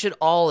think we should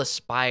all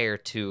aspire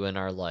to in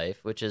our life,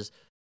 which is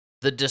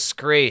the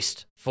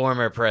disgraced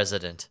former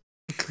president.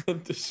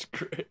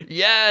 Disgrace.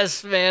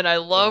 Yes, man. I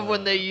love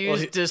when they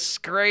use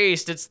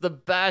disgraced. It's the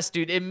best,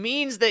 dude. It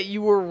means that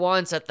you were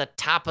once at the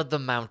top of the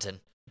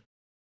mountain.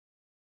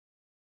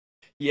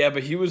 Yeah,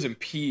 but he was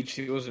impeached.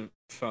 He wasn't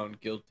found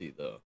guilty,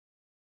 though.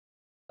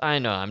 I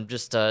know. I'm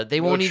just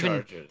they won't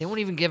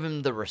even give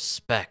him the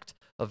respect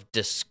of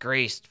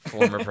disgraced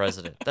former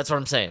president. That's what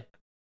I'm saying.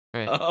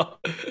 Right.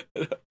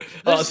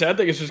 See, I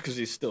think it's just because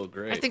he's still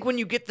great. I think when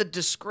you get the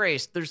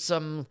disgraced, there's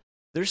some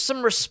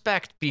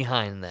respect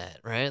behind that,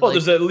 right? Well,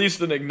 there's at least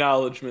an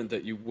acknowledgement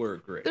that you were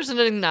great. There's an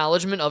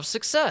acknowledgement of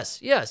success.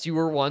 Yes, you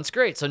were once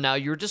great, so now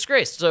you're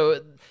disgraced. So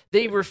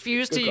they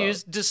refuse to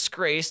use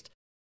disgraced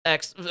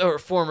or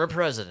former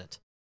president.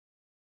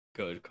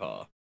 Good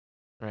call.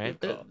 Right?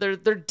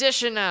 They're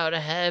dishing out a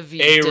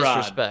heavy A-Rod,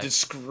 disrespect.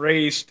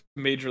 Disgraced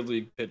major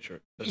league pitcher.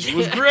 He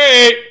was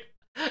great.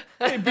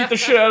 He beat the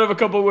shit out of a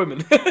couple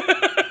women.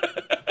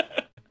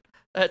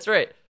 That's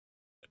right.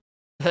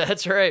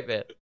 That's right,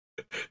 man.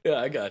 Yeah,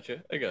 I got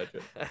you.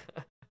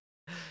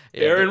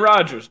 Aaron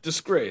Rodgers,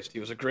 disgraced. He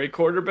was a great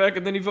quarterback,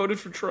 and then he voted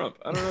for Trump.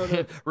 I don't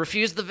know.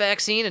 Refused the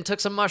vaccine and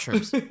took some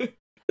mushrooms.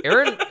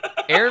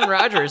 Aaron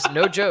Rodgers,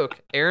 no joke.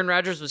 Aaron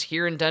Rodgers was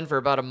here in Denver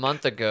about a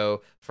month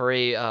ago for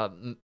a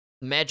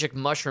magic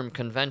mushroom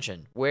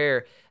convention,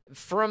 where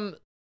from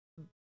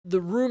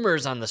the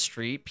rumors on the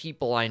street,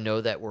 people I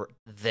know that were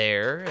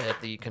there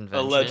at the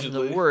convention,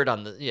 allegedly. The word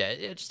on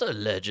just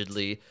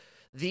allegedly.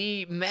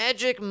 The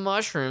magic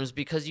mushrooms,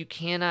 because you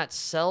cannot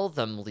sell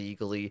them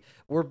legally,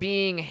 were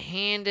being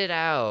handed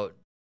out,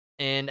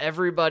 and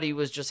everybody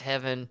was just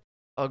having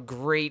a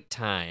great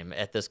time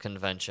at this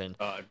convention.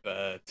 I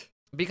bet.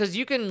 Because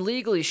you can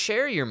legally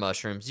share your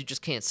mushrooms, you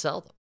just can't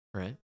sell them,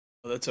 right?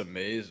 Well, that's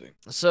amazing.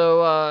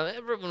 So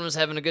everyone was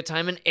having a good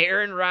time, and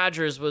Aaron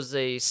Rodgers was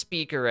a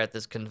speaker at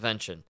this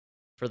convention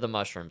for the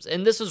mushrooms.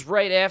 And this was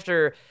right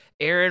after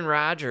Aaron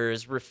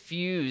Rodgers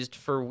refused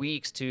for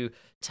weeks to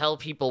tell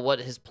people what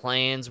his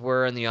plans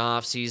were in the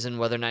offseason,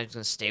 whether or not he was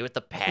going to stay with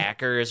the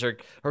Packers or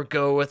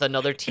go with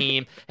another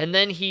team. And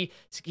then he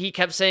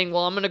kept saying,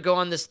 well, I'm going to go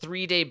on this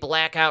 3-day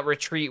blackout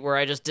retreat where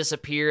I just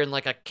disappear in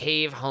like a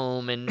cave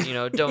home and,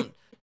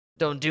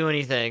 don't do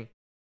anything.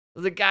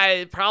 The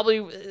guy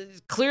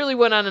clearly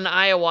went on an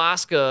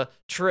ayahuasca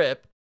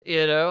trip,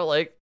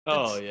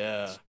 Oh,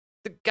 yeah.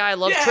 The guy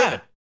loves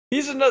tripping.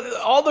 He's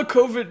all the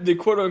COVID, the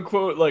quote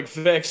unquote, like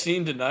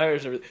vaccine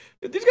deniers, everything.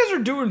 These guys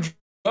are doing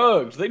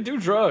drugs. They do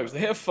drugs.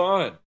 They have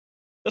fun.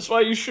 That's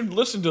why you should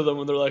listen to them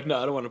when they're like, no,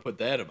 I don't want to put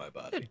that in my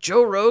body.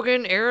 Joe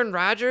Rogan, Aaron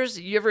Rodgers,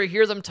 you ever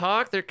hear them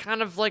talk? They're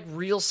kind of like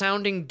real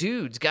sounding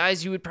dudes,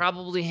 guys you would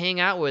probably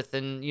hang out with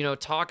and,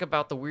 talk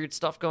about the weird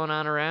stuff going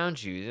on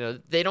around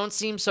you. They don't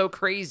seem so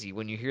crazy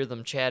when you hear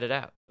them chat it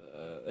out.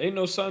 Ain't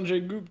no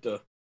Sanjay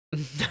Gupta.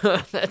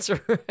 That's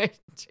right,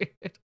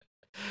 dude.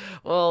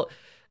 Well,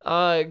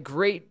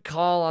 great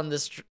call on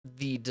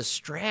the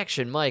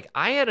distraction, Mike.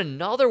 I had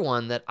another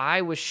one that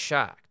I was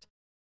shocked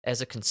as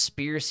a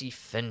conspiracy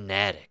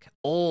fanatic.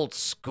 Old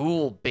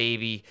school,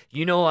 baby.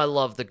 I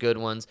love the good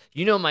ones.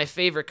 My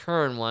favorite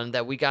current one,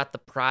 that we got the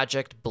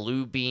Project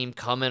Bluebeam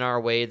coming our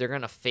way. They're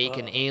going to fake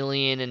an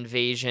alien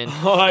invasion.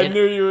 Oh, I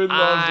knew you would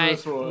love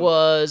this one. I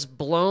was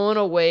blown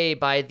away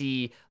by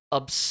the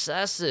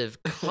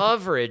obsessive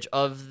coverage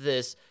of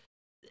this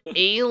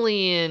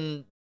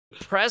alien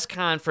press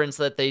conference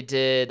that they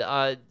did.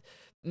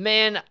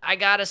 Man, I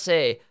gotta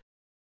say,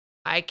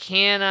 I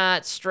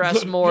cannot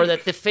stress more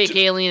that the fake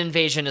alien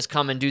invasion is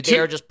coming, dude. They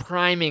are just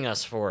priming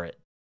us for it.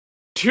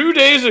 2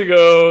 days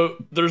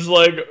ago, there's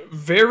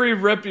very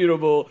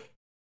reputable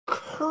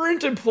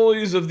current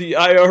employees of the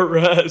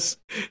IRS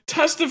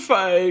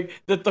testifying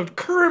that the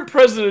current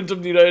president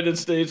of the United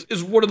States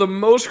is one of the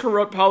most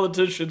corrupt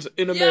politicians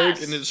in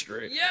American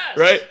history. Yes.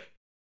 Right?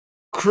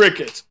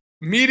 Crickets.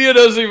 Media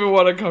doesn't even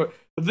want to cover.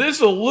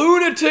 This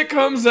lunatic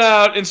comes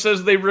out and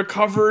says they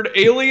recovered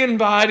alien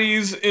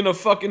bodies in a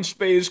fucking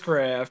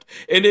spacecraft,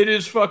 and it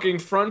is fucking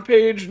front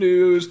page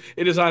news.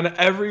 It is on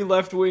every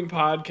left-wing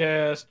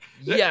podcast.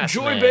 Yes,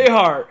 Joy man.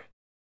 Behar,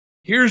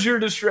 here's your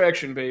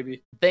distraction,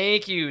 baby.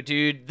 Thank you,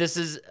 dude. This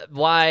is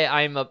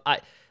why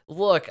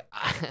look,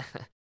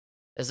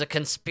 as a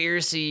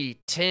conspiracy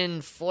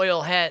tin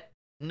foil hat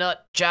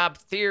nut job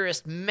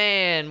theorist,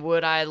 man,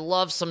 would I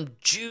love some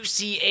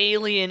juicy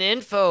alien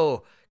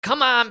info.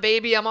 Come on,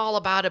 baby, I'm all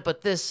about it,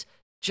 but this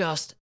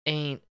just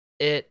ain't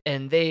it.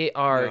 And they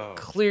are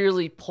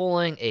clearly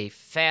pulling a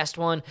fast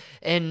one.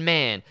 And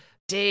man,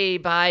 day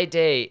by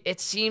day, it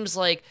seems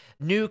like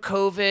new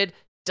COVID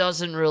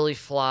doesn't really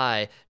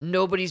fly.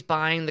 Nobody's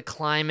buying the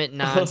climate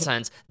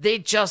nonsense. They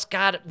just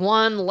got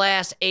one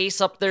last ace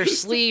up their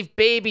sleeve,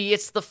 baby.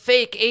 It's the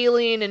fake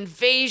alien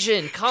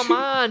invasion. Come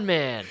on,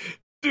 man.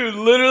 Dude,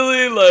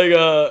 literally, like,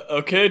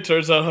 okay,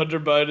 turns out Hunter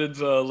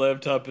Biden's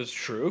laptop is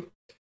true.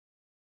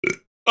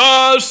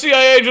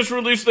 CIA just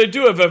released they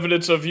do have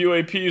evidence of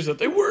UAPs that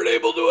they weren't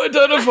able to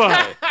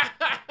identify.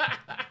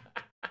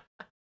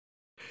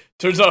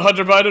 Turns out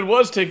Hunter Biden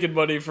was taking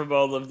money from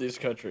all of these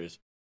countries.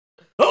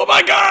 Oh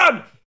my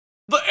God!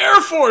 The Air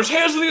Force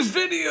has these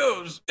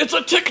videos! It's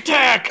a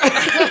tic-tac!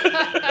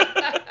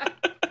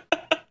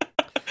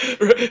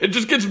 It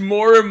just gets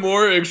more and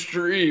more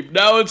extreme.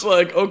 Now it's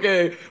like,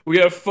 okay, we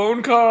have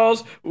phone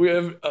calls, we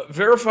have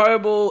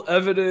verifiable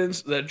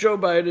evidence that Joe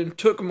Biden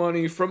took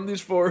money from these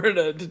foreign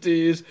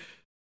entities.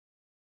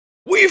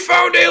 We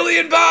found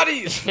alien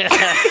bodies!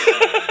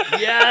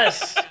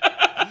 Yes!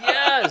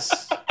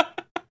 Yes!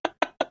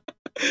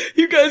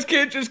 You guys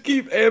can't just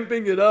keep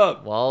amping it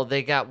up. Well,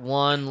 they got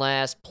one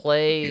last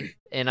play,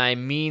 and I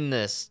mean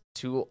this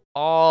to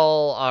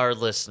all our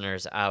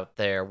listeners out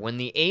there. When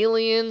the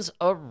aliens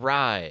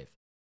arrive,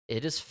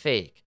 it is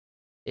fake.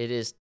 It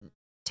is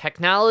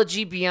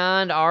technology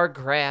beyond our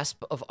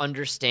grasp of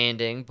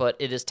understanding, but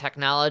it is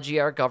technology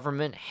our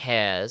government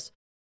has.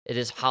 It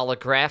is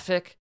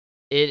holographic.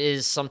 It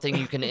is something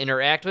you can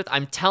interact with.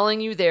 I'm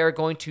telling you, they are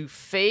going to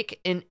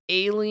fake an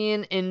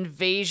alien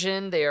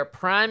invasion. They are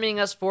priming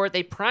us for it.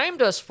 They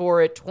primed us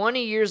for it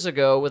 20 years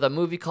ago with a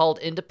movie called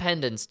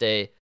Independence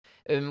Day.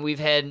 And we've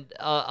had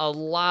a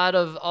lot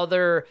of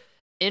other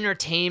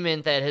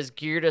entertainment that has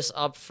geared us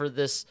up for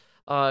this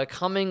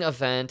coming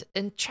event.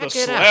 And check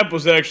it out. The slap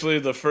was actually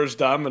the first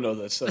domino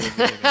that set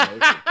everything in motion.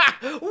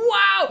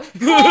 Wow!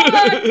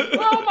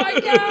 Oh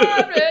my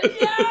God, man!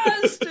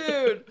 Yes,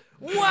 dude!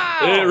 Wow!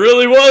 It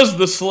really was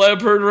the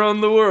slap heard around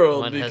the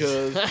world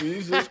because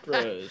Jesus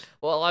Christ.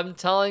 Well, I'm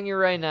telling you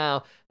right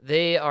now,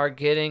 they are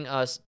getting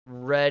us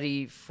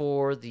ready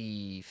for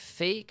the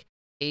fake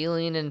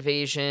alien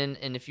invasion.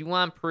 And if you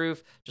want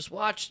proof, just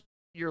watch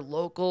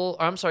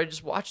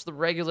just watch the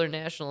regular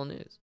national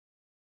news.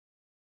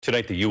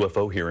 Tonight, the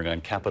UFO hearing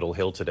on Capitol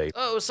Hill today.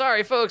 Oh,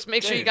 sorry, folks.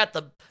 Make sure you got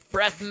the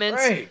breath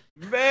mints. Right.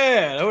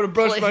 Man, I would have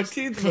brushed my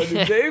teeth if I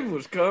knew Dave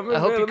was coming. I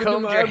hope you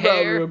combed your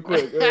hair. Real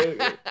quick.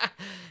 Right.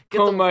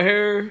 Comb my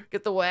hair.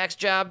 Get the wax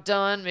job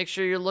done. Make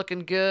sure you're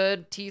looking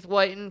good. Teeth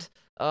whitened.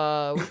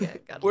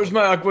 Where's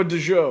my aqua de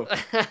jour?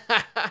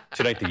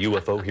 Tonight, the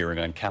UFO hearing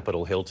on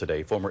Capitol Hill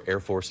today. Former Air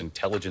Force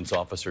intelligence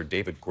officer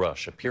David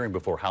Grush appearing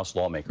before House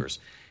lawmakers,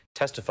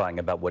 testifying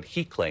about what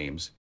he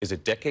claims is a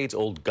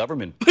decades-old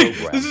government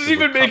program. This is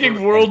even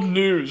making world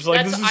news.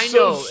 Like, this is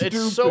so stupid.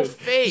 It's so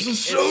fake. This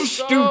is so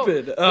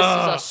stupid. This is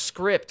a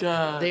script.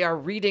 God. They are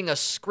reading a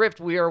script.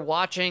 We are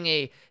watching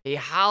a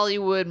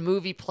Hollywood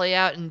movie play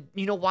out, and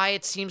you know why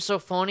it seems so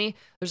phony?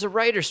 There's a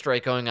writer's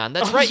strike going on.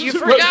 That's right. You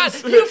forgot.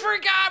 You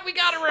forgot. We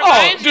got to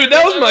remind you. Dude,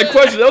 that was my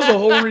question. That was the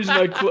whole reason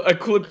I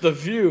clipped The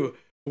View.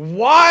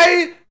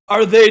 Why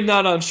are they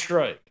not on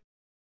strike?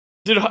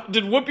 Did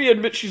Whoopi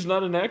admit she's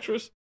not an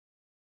actress?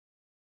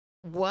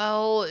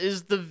 Well,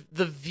 is the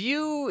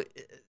View?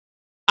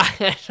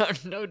 I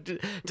don't know.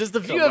 Does the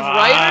View have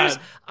writers?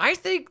 I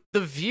think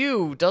the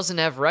View doesn't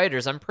have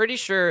writers. I'm pretty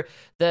sure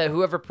that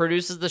whoever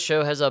produces the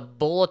show has a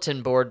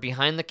bulletin board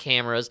behind the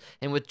cameras,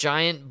 and with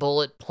giant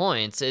bullet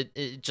points,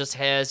 it just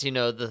has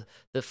the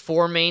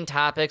 4 main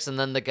topics and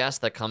then the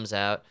guest that comes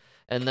out.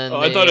 And then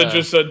I thought it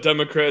just said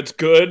Democrats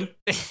good,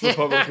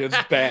 Republicans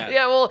bad.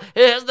 Yeah, well,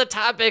 it has the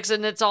topics,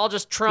 and it's all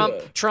just Trump,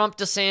 Trump,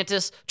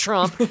 DeSantis,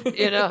 Trump,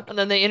 and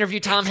then they interview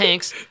Tom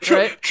Hanks,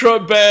 right?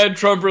 Trump bad,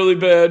 Trump really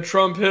bad,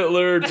 Trump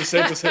Hitler,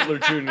 DeSantis Hitler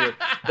Jr.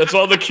 That's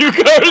all the cue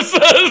card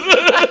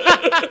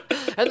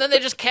says. And then they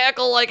just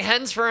cackle like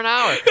hens for an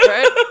hour,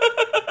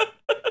 right?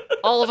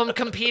 All of them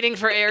competing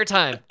for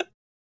airtime.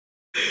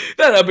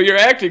 No, but you're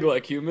acting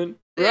like human,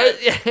 right?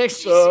 Yeah.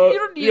 So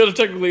you guys are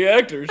technically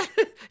actors.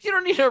 You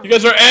don't need You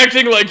guys are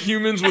acting like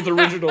humans with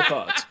original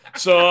thoughts.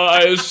 So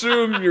I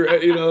assume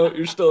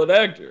you're still an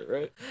actor,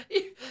 right?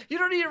 You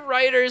don't need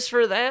writers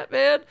for that,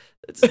 man.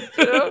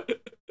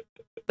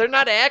 They're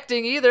not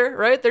acting either,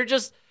 right? They're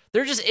just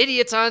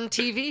idiots on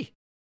TV.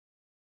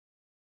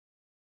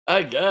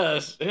 I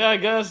guess. Yeah, I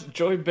guess.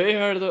 Joey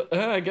Behar,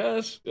 I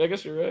guess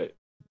you're right.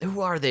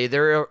 Who are they?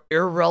 They're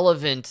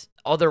irrelevant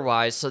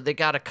otherwise, so they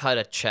gotta cut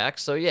a check.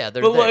 So yeah,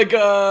 they're. But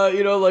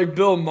like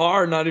Bill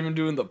Maher not even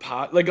doing the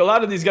pot. Like a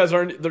lot of these guys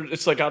aren't.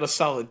 It's like out of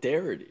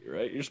solidarity,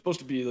 right? You're supposed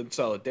to be in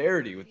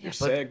solidarity with your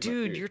segment. But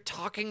dude, you're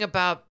talking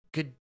about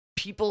good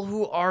people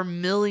who are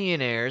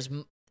millionaires.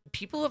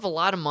 People who have a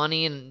lot of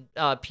money, and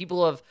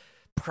people have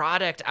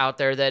product out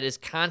there that is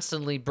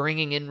constantly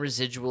bringing in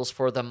residuals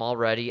for them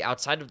already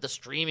outside of the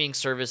streaming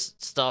service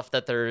stuff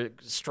that they're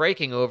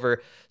striking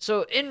over.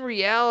 So in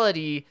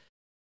reality,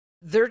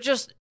 they're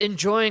just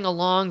enjoying a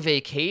long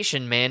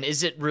vacation, man.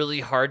 Is it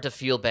really hard to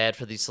feel bad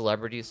for these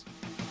celebrities?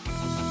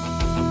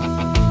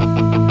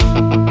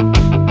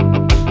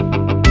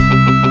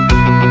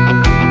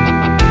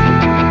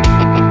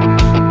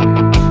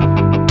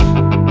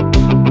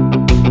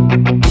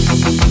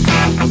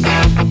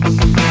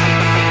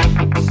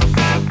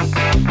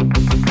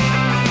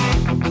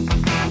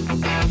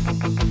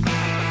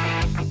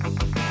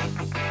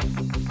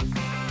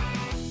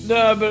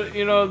 Nah, but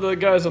the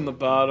guys on the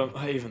bottom,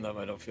 even them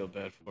I don't feel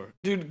bad for.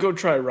 Dude, go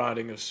try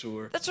rotting a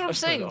sewer. That's what I'm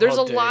saying. There's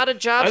a lot of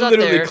jobs out there.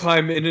 I literally there.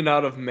 climb in and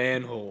out of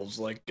manholes.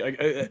 Like,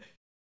 dude,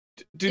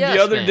 yes,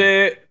 the other man.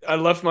 day I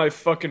left my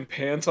fucking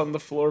pants on the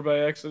floor by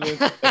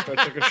accident after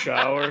I took a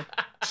shower.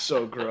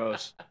 So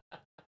gross.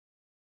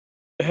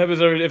 It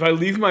happens every day. If I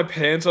leave my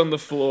pants on the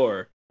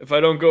floor, if I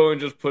don't go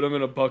and just put them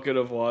in a bucket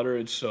of water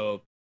and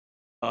soap,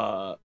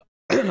 I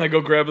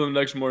go grab them the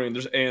next morning.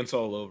 There's ants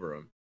all over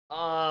them.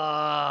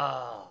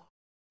 Oh.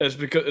 It's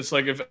because it's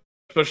like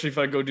especially if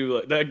I go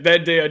do like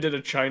that day I did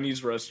a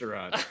Chinese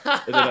restaurant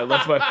and then I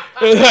left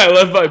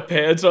my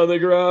pants on the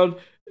ground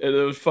and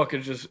it was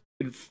fucking just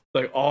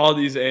like all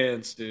these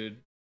ants, dude.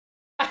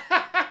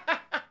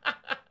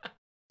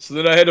 So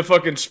then I had to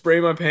fucking spray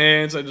my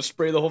pants. I had to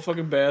spray the whole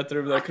fucking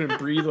bathroom. And I couldn't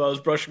breathe while I was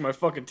brushing my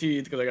fucking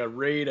teeth because I got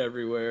raid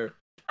everywhere.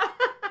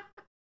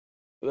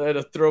 I had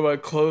to throw my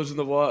clothes in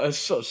the water. It's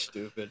so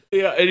stupid.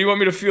 Yeah, and you want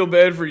me to feel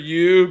bad for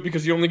you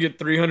because you only get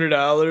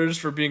 $300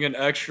 for being an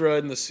extra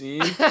in the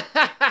scene?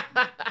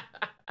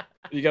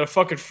 You got a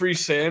fucking free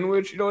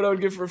sandwich? You know what I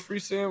would give for a free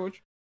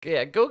sandwich?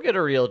 Yeah, go get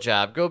a real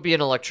job. Go be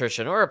an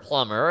electrician or a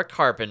plumber or a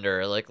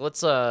carpenter. Like, let's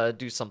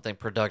do something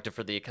productive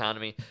for the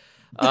economy.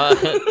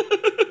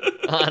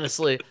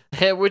 Honestly,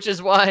 which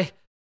is why,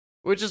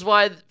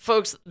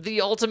 folks, the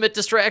ultimate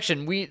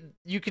distraction.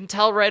 You can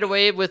tell right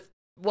away with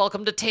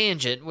Welcome to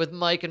Tangent with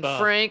Mike and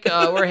Frank.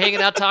 We're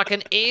hanging out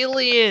talking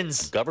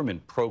aliens.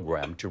 Government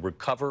program to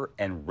recover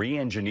and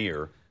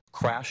re-engineer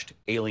crashed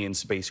alien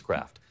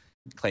spacecraft,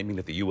 claiming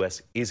that the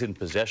U.S. is in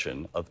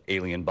possession of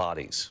alien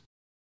bodies.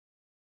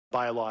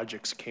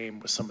 Biologics came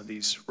with some of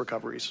these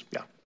recoveries,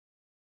 yeah.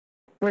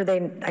 Were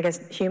they, I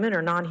guess, human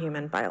or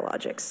non-human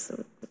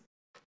biologics?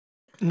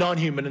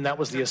 Non-human, and that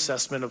was the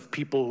assessment of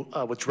people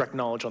with direct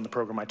knowledge on the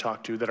program I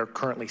talked to that are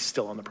currently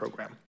still on the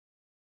program.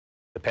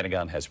 The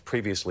Pentagon has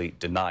previously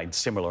denied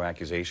similar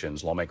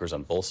accusations. Lawmakers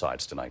on both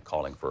sides tonight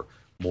calling for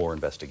more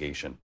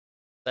investigation.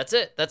 That's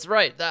it. That's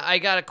right. I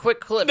got a quick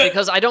clip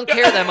because I don't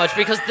care that much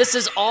because this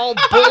is all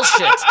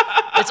bullshit.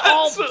 It's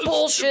all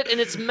bullshit and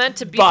it's meant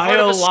to be part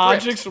of a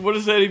Biologics? script. What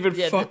does that even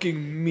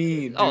fucking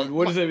mean, dude?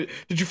 What does that mean?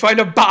 Did you find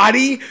a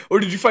body or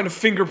did you find a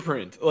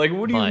fingerprint? Like,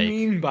 what do you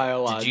mean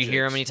biologics? Did you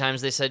hear how many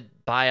times they said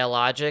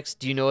biologics?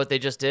 Do you know what they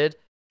just did?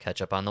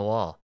 Catch up on the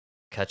wall.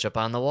 Catch up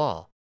on the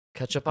wall.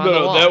 Catch up on the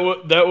wall.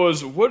 No, that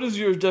was, what is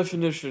your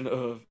definition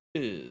of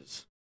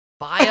is?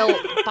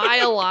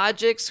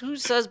 Biologics? Who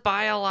says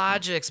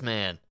biologics,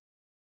 man?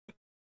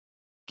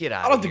 Get out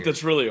of here. I don't think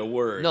that's really a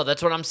word. No,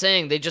 that's what I'm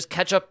saying. They just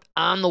catch up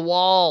on the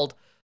wall,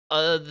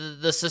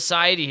 the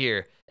society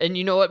here. And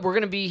you know what? We're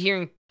going to be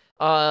hearing...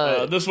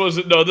 this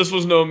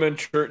was no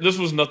mentor. This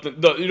was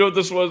nothing. No, you know what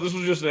this was? This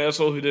was just an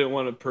asshole who didn't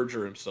want to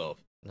perjure himself.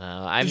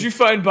 No, Did you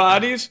find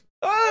bodies?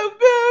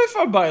 I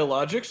found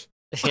biologics.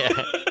 Yeah,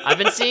 I've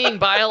been seeing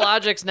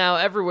biologics now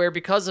everywhere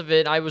because of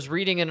it. I was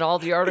reading in all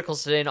the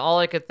articles today, and all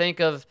I could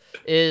think of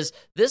is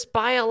this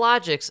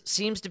biologics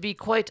seems to be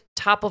quite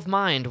top of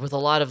mind with a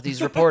lot of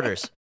these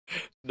reporters.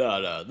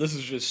 No, this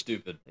is just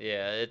stupid.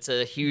 Yeah, it's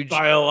a huge...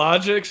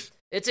 Biologics?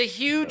 It's a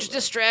huge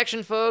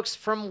distraction, folks,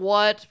 from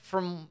what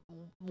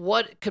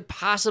could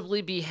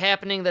possibly be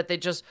happening that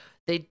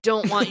they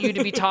don't want you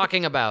to be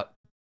talking about.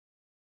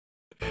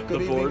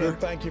 Good evening, and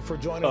thank you for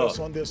joining us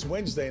on this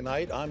Wednesday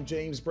night. I'm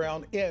James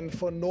Brown in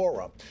for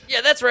Nora. Yeah,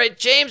 that's right,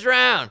 James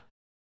Brown.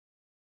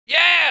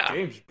 Yeah!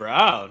 James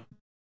Brown?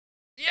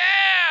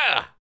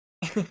 Yeah!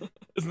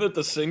 Isn't that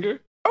the singer?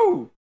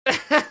 Oh!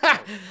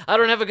 I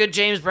don't have a good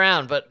James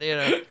Brown, but,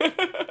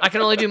 I can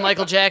only do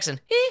Michael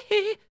Jackson.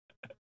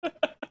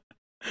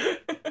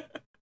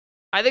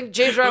 I think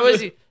James Brown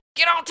was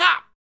get on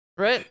top,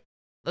 right?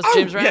 That's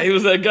James Brown. Yeah, he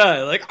was that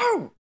guy. Like,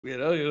 he's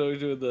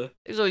doing the.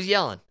 He was always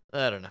yelling.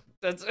 I don't know.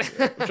 That's.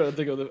 I'm trying to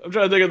think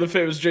of the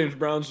famous James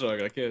Brown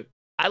song. I can't.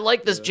 I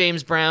like this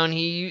James Brown.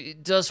 He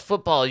does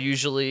football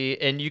usually,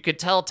 and you could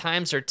tell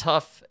times are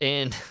tough.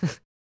 And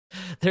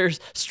they're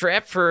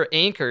strapped for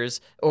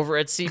anchors over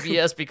at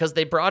CBS because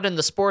they brought in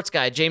the sports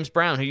guy, James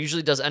Brown, who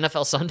usually does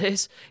NFL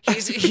Sundays.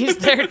 He's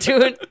there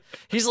doing.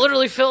 He's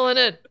literally filling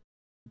in.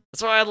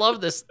 That's why I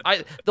love this.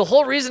 The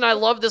whole reason I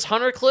love this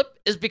Hunter clip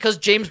is because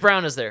James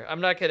Brown is there.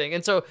 I'm not kidding.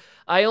 And so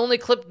I only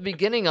clipped the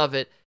beginning of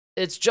it.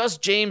 It's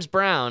just James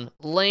Brown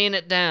laying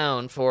it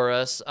down for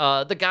us.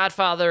 The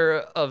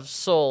godfather of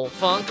soul,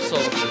 funk, soul.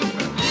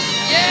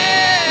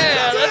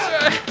 Yeah,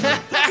 that's right.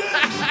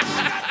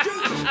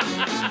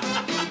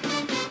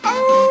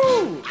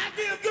 Oh! I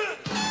feel good.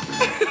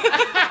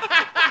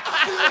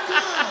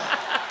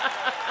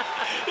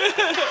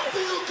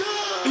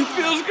 He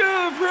feels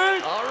good,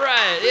 Frank. All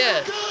right,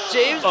 yeah.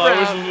 James Brown. I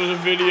wish this was a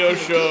video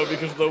show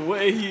because the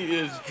way he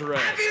is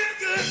dressed.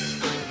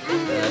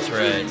 That's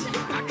right.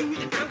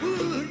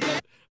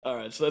 All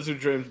right, so that's who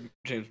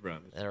James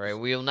Brown is. All right,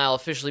 we will now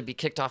officially be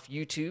kicked off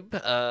YouTube.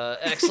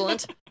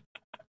 Excellent.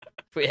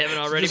 If we haven't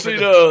already. Just so you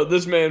know,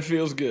 this man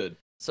feels good.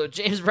 So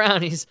James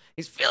Brown, he's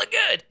feeling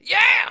good.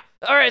 Yeah.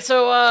 All right,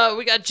 so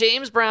we got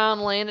James Brown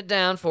laying it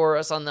down for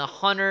us on the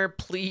Hunter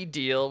plea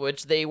deal,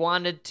 which they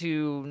wanted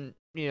to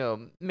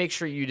make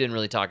sure you didn't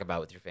really talk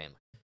about with your family.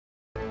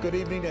 Good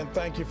evening, and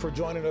thank you for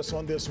joining us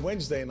on this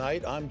Wednesday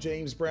night. I'm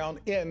James Brown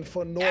in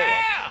for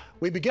Nora.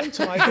 We begin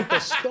tonight with the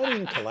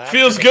stunning collapse.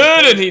 Feels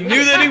good, and he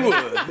knew that he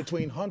would.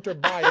 Between Hunter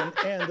Biden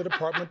and the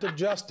Department of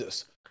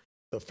Justice.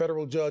 The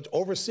federal judge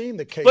overseeing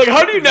the case. Like,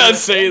 how do you not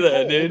say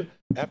that, dude?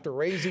 After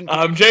raising.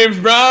 I'm James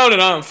Brown,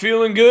 and I'm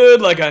feeling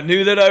good like I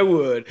knew that I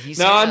would.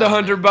 Now on to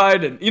Hunter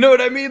Biden. You know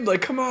what I mean?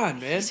 Like, come on,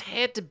 man. He's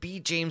had to be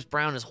James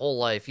Brown his whole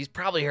life. He's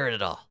probably heard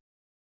it all.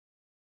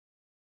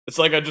 It's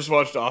like I just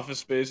watched Office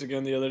Space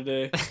again the other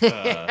day.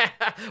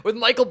 With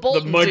Michael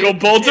Bolton. The Michael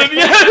Bolton,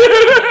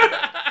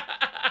 yeah.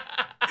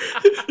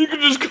 You can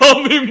just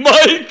call me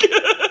Mike.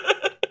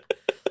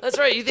 That's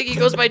right. You think he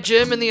goes by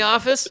Jim in the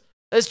office?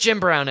 That's Jim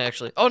Brown,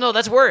 actually. Oh, no,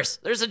 that's worse.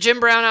 There's a Jim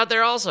Brown out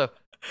there also.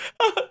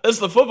 That's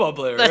the football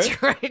player, right?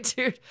 That's right,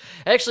 dude.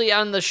 Actually,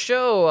 on the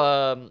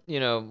show,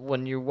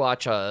 when you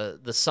watch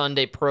the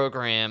Sunday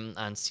program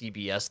on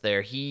CBS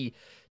there, he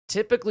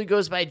typically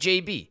goes by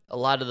JB. A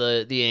lot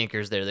of the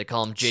anchors there, they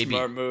call him JB.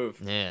 Smart move.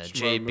 Yeah,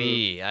 Smart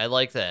JB. move. I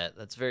like that.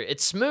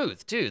 It's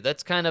smooth, too.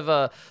 That's kind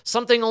of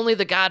something only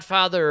the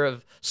Godfather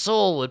of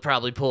Soul would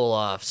probably pull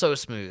off. So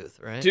smooth,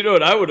 right? Do you know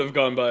what I would have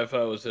gone by if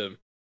I was him?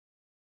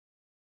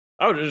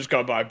 I would have just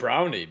gone by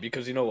Brownie,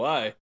 because you know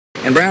why?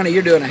 And Brownie,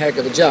 you're doing a heck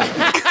of a job.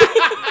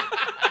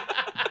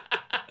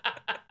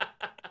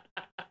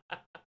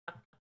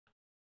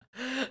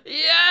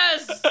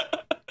 Yes!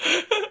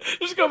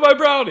 Just go by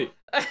Brownie.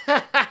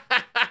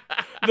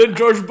 Then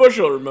George Bush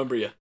will remember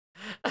you.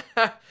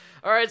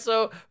 All right,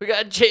 so we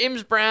got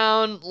James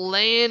Brown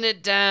laying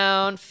it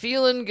down,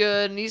 feeling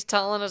good, and he's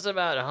telling us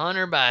about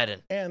Hunter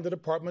Biden. And the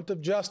Department of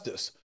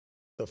Justice.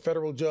 The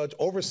federal judge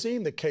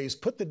overseeing the case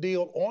put the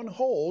deal on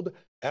hold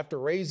after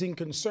raising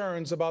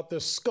concerns about the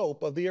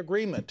scope of the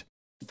agreement,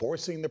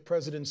 forcing the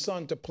president's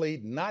son to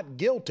plead not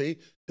guilty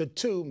to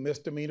 2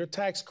 misdemeanor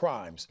tax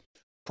crimes.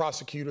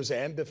 Prosecutors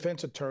and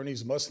defense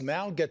attorneys must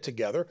now get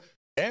together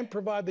and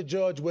provide the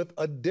judge with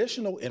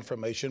additional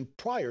information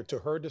prior to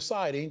her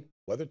deciding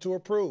whether to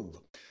approve.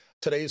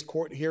 Today's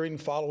court hearing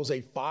follows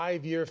a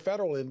 5-year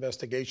federal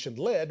investigation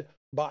led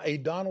by a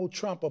Donald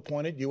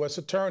Trump-appointed U.S.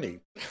 attorney.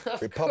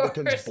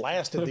 Republicans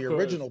blasted the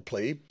original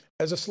plea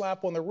as a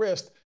slap on the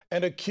wrist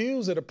and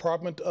accused the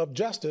Department of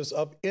Justice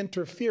of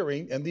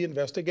interfering in the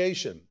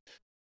investigation.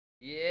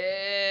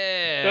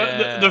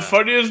 Yeah. The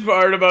funniest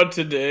part about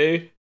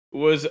today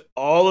was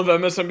all of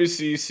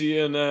MSNBC,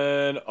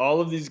 CNN, all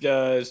of these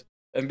guys,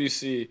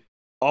 NBC,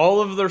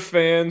 all of their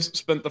fans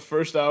spent the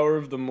first hour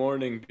of the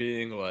morning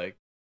being like,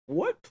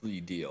 what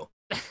plea deal?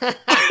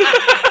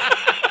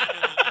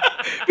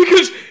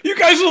 Because you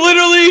guys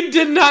literally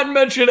did not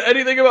mention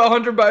anything about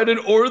Hunter Biden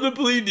or the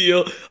plea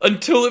deal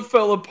until it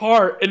fell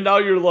apart. And now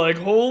you're like,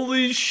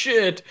 holy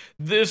shit,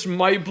 this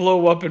might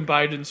blow up in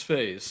Biden's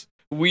face.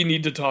 We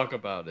need to talk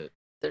about it.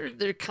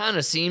 There kind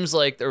of seems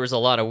like there was a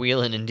lot of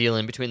wheeling and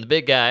dealing between the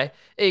big guy,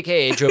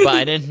 a.k.a. Joe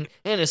Biden,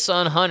 and his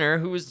son Hunter,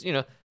 who was,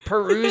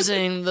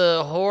 perusing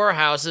the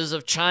whorehouses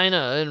of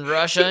China and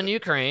Russia and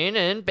Ukraine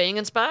and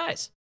banging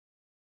spies.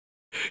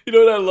 You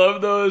know what I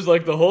love, though, is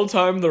like the whole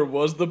time there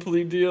was the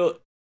plea deal,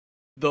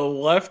 the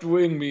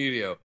left-wing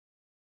media,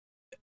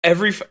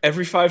 every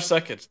 5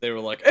 seconds, they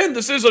were like, and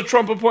this is a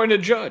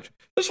Trump-appointed judge.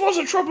 This was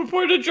a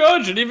Trump-appointed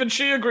judge, and even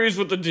she agrees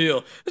with the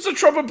deal. It's a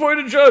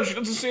Trump-appointed judge. She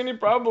doesn't see any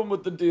problem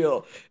with the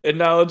deal. And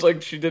now it's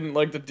like she didn't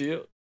like the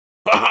deal.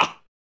 Oh,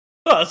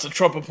 that's a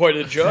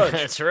Trump-appointed judge.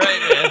 That's right,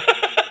 man.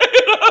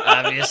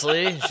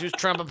 Obviously, she was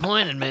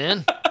Trump-appointed,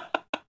 man.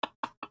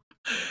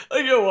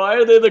 Like, why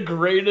are they the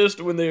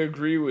greatest when they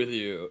agree with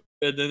you,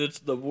 and then it's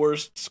the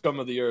worst scum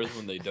of the earth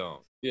when they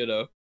don't,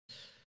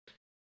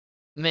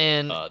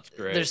 Man, it's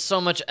great. There's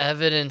so much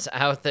evidence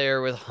out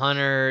there with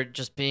Hunter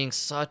just being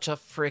such a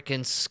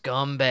freaking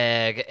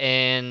scumbag,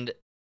 and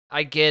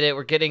I get it,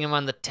 we're getting him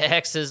on the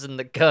taxes and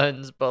the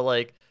guns, but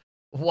like,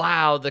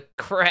 wow, the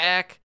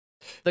crack.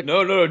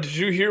 No, did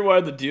you hear why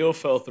the deal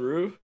fell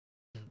through?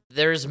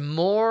 There's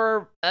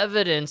more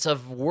evidence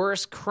of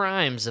worse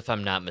crimes, if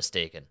I'm not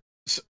mistaken.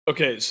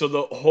 Okay, so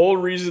the whole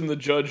reason the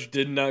judge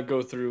did not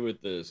go through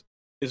with this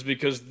is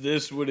because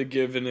this would have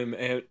given him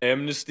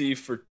amnesty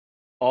for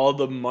all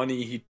the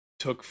money he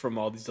took from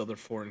all these other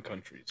foreign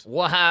countries.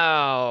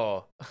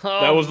 Wow.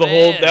 That was the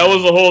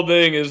whole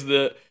thing, is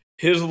that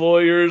his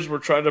lawyers were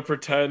trying to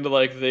pretend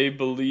like they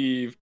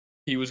believed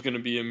he was going to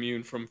be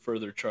immune from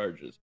further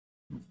charges.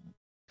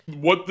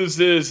 What this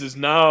is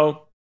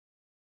now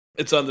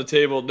it's on the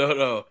table.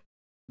 No.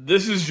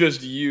 This is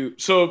just you.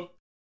 So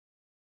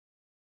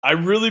I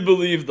really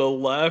believe the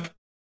left,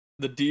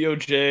 the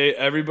DOJ,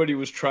 everybody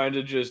was trying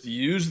to just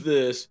use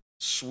this,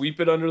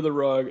 sweep it under the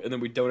rug, and then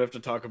we don't have to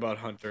talk about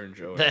Hunter and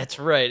Joe. That's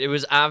right. It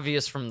was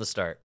obvious from the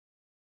start.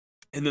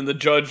 And then the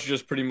judge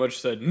just pretty much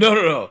said,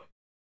 no.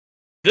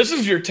 This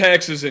is your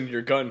taxes and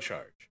your gun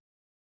charge.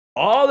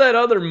 All that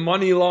other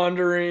money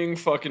laundering,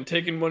 fucking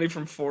taking money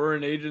from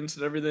foreign agents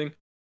and everything,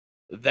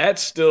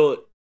 that's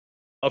still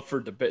up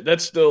for debate.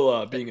 That's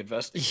still being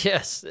investigated.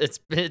 Yes,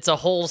 it's a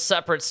whole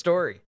separate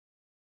story.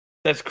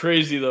 That's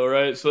crazy, though,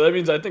 right? So that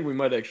means I think we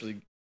might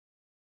actually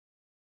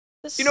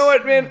You know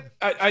what, man?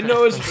 I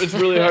know it's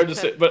really hard to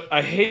say, but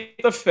I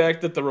hate the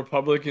fact that the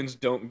Republicans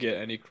don't get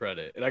any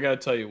credit, and I gotta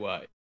tell you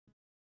why.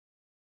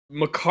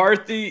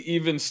 McCarthy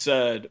even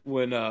said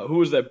when who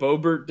was that?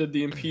 Boebert did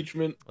the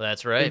impeachment.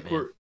 That's right,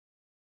 man.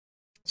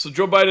 So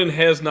Joe Biden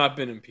has not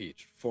been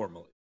impeached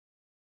formally.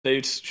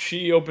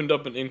 She opened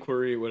up an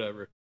inquiry,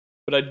 whatever.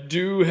 But I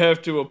do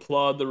have to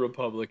applaud the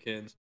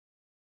Republicans.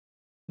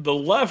 The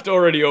left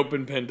already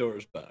opened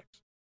Pandora's box.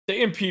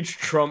 They impeached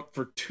Trump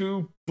for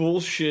 2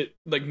 bullshit,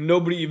 like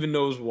nobody even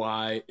knows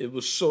why. It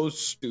was so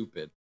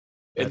stupid.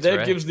 And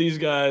that gives these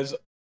guys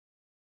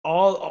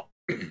all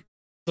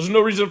there's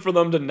no reason for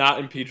them to not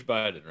impeach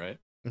Biden, right?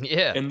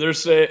 Yeah. And they're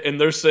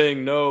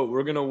saying no,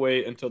 we're going to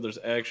wait until there's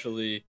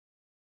actually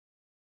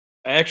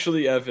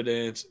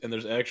evidence and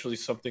there's actually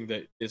something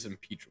that is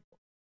impeachable.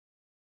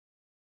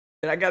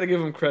 And I got to give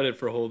them credit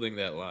for holding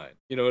that line.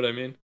 You know what I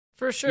mean?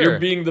 For sure. You're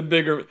being the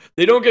bigger.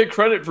 They don't get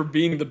credit for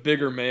being the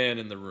bigger man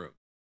in the room.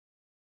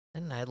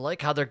 And I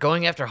like how they're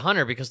going after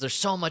Hunter because there's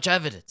so much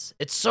evidence.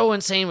 It's so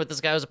insane what this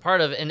guy was a part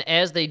of. And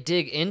as they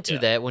dig into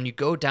that, when you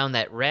go down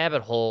that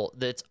rabbit hole,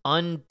 that's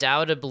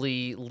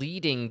undoubtedly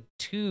leading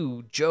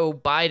to Joe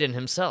Biden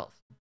himself.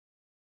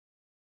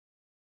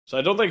 So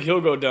I don't think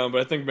he'll go down,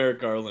 but I think Merrick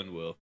Garland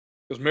will.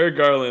 Because Merrick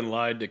Garland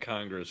lied to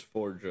Congress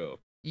for Joe.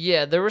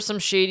 Yeah, there was some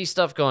shady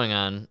stuff going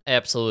on.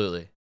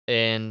 Absolutely.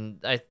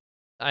 And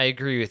I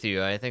agree with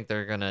you. I think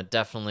they're going to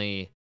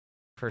definitely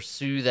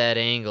pursue that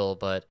angle,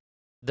 but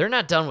they're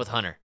not done with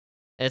Hunter.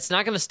 It's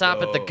not going to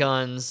stop at the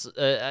guns.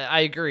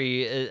 I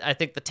agree. I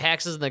think the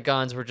taxes and the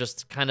guns were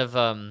just kind of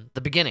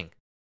the beginning,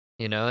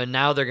 and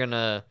now they're going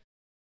to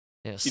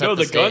set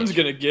the stage. gun's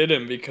going to get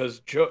him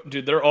because,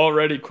 they're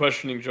already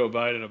questioning Joe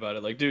Biden about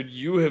it. Like, dude,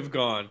 you have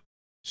gone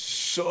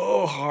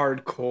so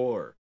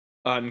hardcore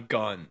on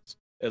guns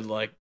and,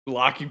 like,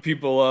 locking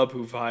people up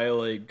who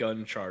violate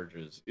gun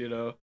charges,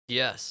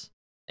 Yes.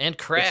 And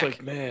crack. It's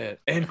like, man.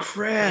 And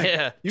crack.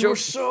 Yeah. You were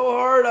so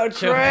hard on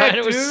Joe crack, Biden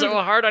dude. was so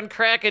hard on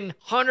crack. And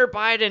Hunter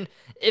Biden,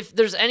 if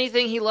there's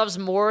anything he loves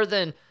more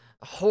than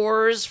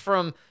whores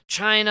from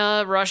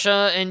China,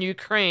 Russia, and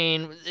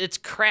Ukraine, it's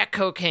crack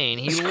cocaine.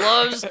 He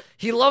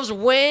loves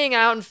weighing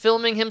out and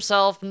filming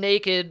himself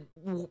naked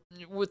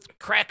with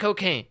crack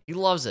cocaine. He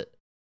loves it.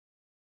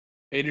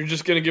 And you're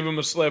just going to give him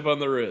a slap on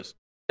the wrist.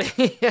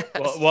 Yes.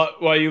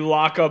 While you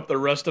lock up the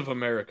rest of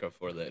America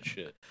for that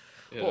shit.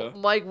 Well,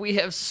 Mike, we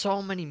have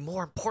so many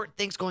more important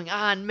things going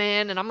on,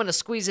 man, and I'm going to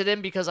squeeze it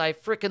in because I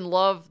freaking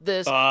love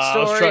this story. I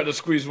was trying to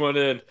squeeze one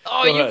in.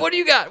 Oh, what do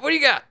you got? What do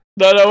you got?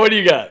 No, what do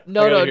you got?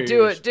 No,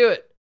 do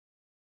it.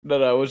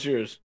 No, what's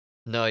yours?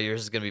 No,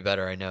 yours is going to be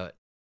better, I know it.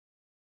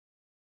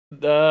 I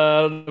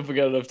don't know if we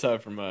got enough time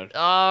for mine.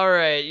 All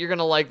right, you're going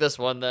to like this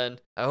one then.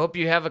 I hope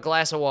you have a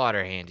glass of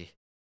water handy.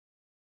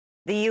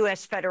 The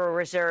U.S. Federal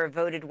Reserve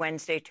voted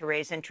Wednesday to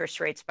raise interest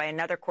rates by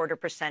another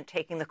 0.25%,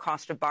 taking the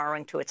cost of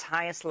borrowing to its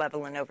highest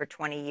level in over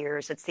 20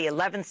 years. It's the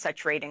 11th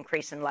such rate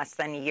increase in less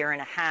than a year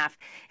and a half.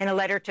 In a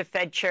letter to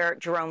Fed Chair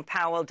Jerome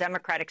Powell,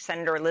 Democratic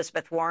Senator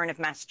Elizabeth Warren of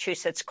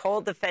Massachusetts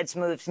called the Fed's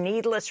moves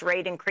needless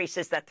rate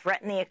increases that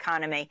threaten the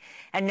economy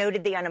and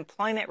noted the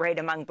unemployment rate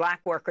among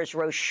black workers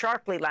rose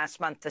sharply last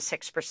month to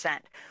 6%.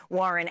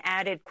 Warren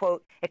added,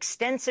 quote,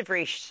 extensive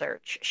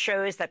research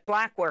shows that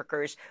black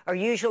workers are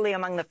usually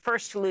among the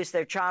first to lose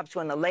their jobs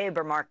when the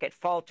labor market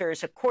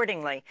falters.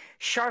 Accordingly,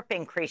 sharp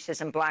increases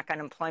in black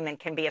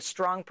unemployment can be a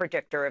strong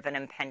predictor of an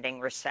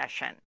impending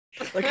recession.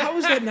 Like, how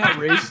is that not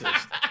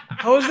racist?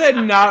 How is that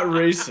not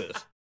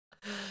racist?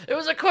 It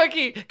was a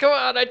quickie. Come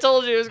on, I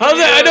told you. How's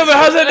that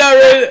not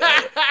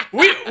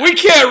racist? We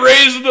can't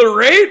raise the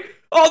rate.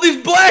 All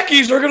these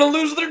blackies are gonna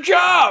lose their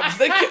jobs.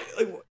 They can't.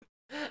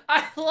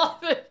 I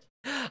love it.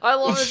 I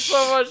love it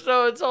so much.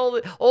 No, it's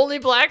only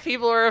black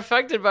people are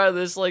affected by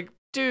this. Like,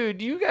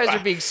 dude, you guys are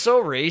being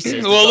so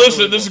racist. Well,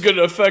 listen, this is going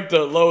to affect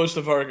the lowest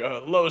of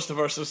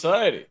our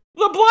society,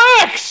 the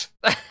blacks.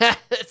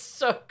 It's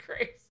so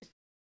crazy.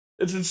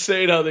 It's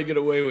insane how they get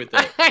away with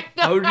that.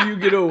 How do you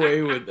get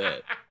away with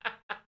that?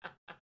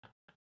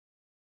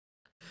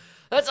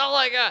 That's all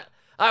I got.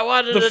 I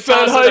wanted the to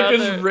Fed toss it hike out is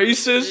there.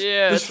 racist.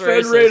 Yeah, this it's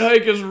Fed racist. rate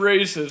hike is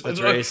racist. It's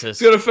racist.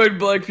 It's going to affect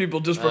black people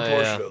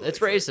disproportionately. Yeah. It's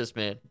racist,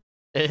 man.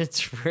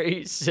 It's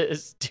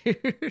racist,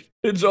 dude.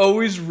 It's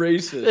always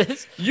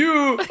racist.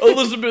 You,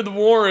 Elizabeth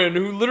Warren,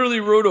 who literally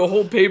wrote a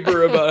whole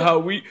paper about how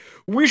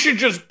we should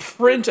just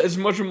print as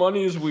much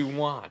money as we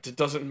want. It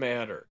doesn't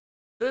matter.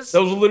 That's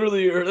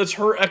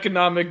her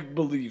economic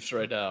beliefs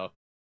right now.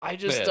 I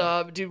just,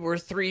 dude, we're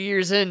 3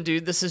 years in,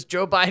 dude. This is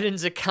Joe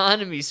Biden's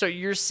economy. So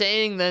you're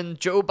saying then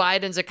Joe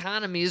Biden's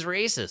economy is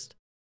racist?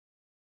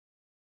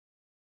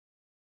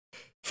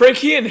 Frank,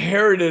 he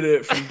inherited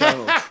it from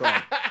Donald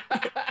Trump.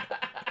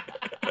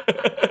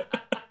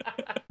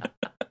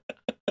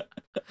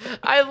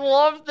 I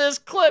love this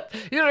clip.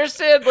 You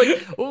understand?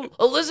 Like,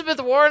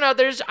 Elizabeth Warren out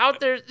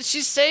there,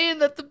 she's saying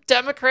that the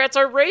Democrats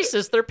are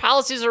racist. Their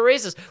policies are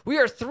racist. We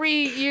are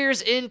 3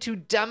 years into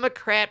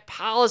Democrat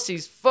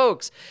policies.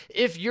 Folks,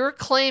 if you're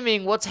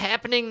claiming what's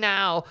happening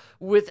now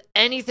with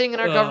anything in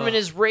our government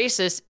is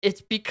racist,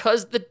 it's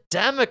because the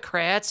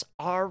Democrats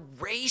are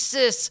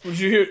racist. Did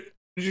you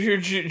hear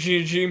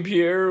Jean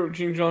Pierre,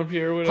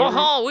 whatever? Ha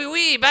ha,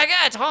 oui,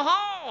 baguette, ha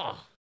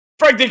ha.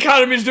 Frank, the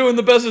economy's doing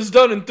the best it's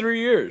done in 3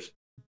 years.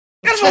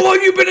 That's how long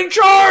you've been in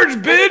charge,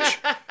 bitch!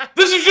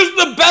 This is just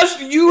the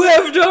best you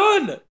have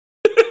done!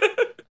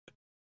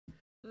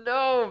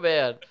 No,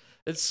 man.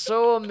 It's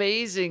so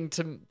amazing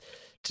to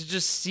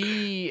just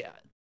see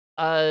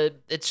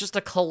it's just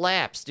a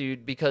collapse,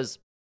 dude, because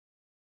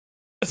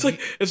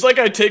it's like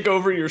I take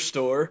over your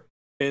store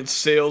and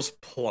sales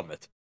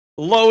plummet.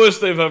 Lowest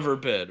they've ever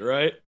been,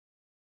 right?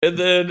 And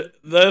then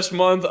this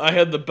month I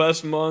had the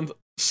best month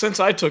since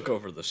I took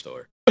over the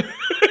store. And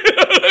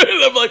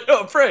I'm like,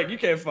 oh, Frank, you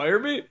can't fire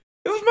me.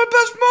 It was my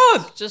best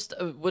month. Just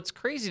what's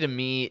crazy to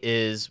me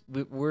is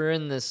we're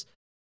in this,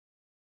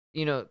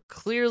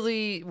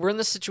 clearly we're in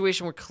this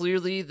situation where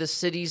clearly the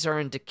cities are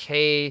in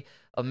decay.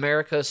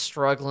 America's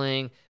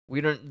struggling.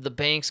 The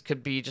banks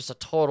could be just a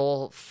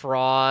total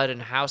fraud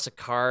and house of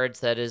cards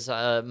that is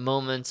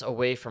moments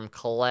away from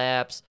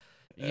collapse.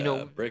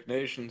 Break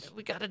nations.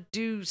 We got to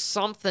do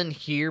something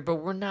here, but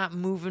we're not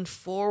moving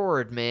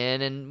forward,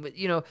 man. And,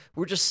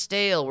 we're just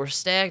stale. We're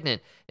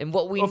stagnant. And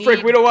what we need...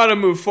 Frank, we don't want to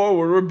move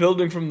forward. We're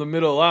building from the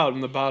middle out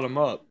and the bottom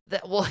up.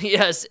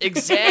 Yes,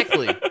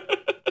 exactly.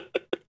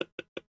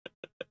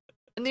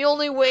 And the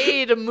only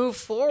way to move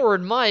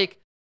forward, Mike,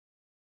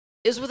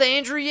 is with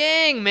Andrew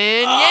Yang,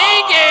 man.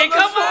 Yang Gang,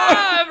 come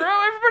on,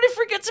 bro. Everybody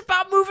forgets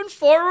about moving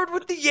forward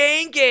with the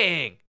Yang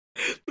Gang.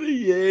 The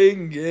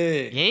Yang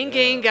Gang. Yang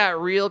Gang got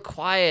real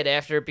quiet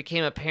after it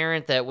became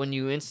apparent that when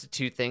you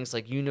institute things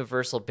like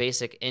universal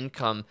basic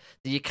income,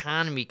 the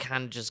economy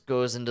kind of just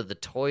goes into the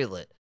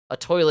toilet. A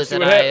toilet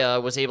that I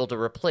was able to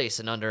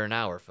replace in under an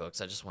hour, folks.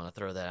 I just want to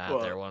throw that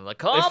out there.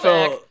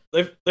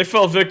 They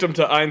fell victim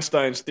to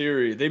Einstein's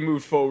theory. They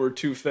moved forward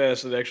too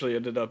fast and actually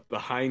ended up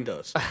behind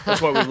us.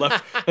 That's why we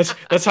left.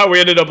 That's how we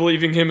ended up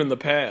leaving him in the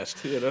past.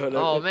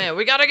 Oh, man.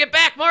 We got to get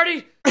back,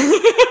 Marty.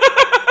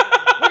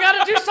 We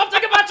gotta do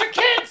something about your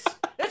kids!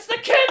 It's the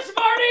kids,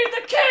 Marty!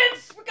 The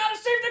kids! We gotta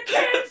save the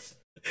kids!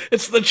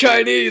 It's the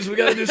Chinese! We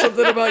gotta do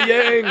something about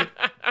Yang!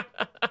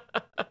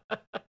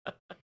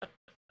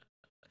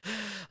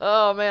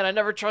 Oh, man, I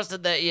never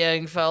trusted that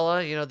Yang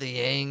fella. The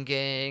Yang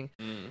Gang.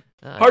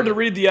 Hard to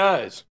read the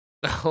eyes.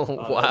 Oh,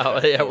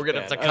 wow. Yeah, we're gonna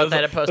have to cut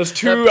that in post. That's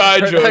two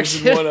eye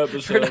jokes in one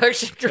episode.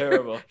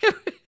 Terrible.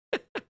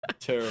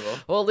 Terrible.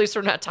 Well, at least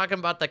we're not talking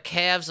about the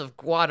calves of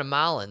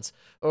Guatemalans.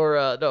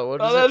 Or, no,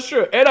 what is it? That's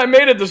true. And I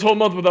made it this whole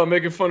month without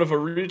making fun of a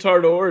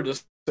retard or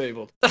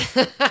disabled.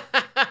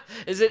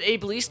 Is it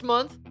Abe Least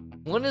month?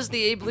 When is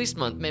the Abe Least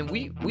month? Man,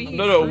 we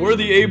No, we're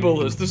the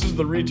ableist. This is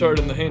the retard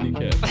and the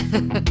handicap.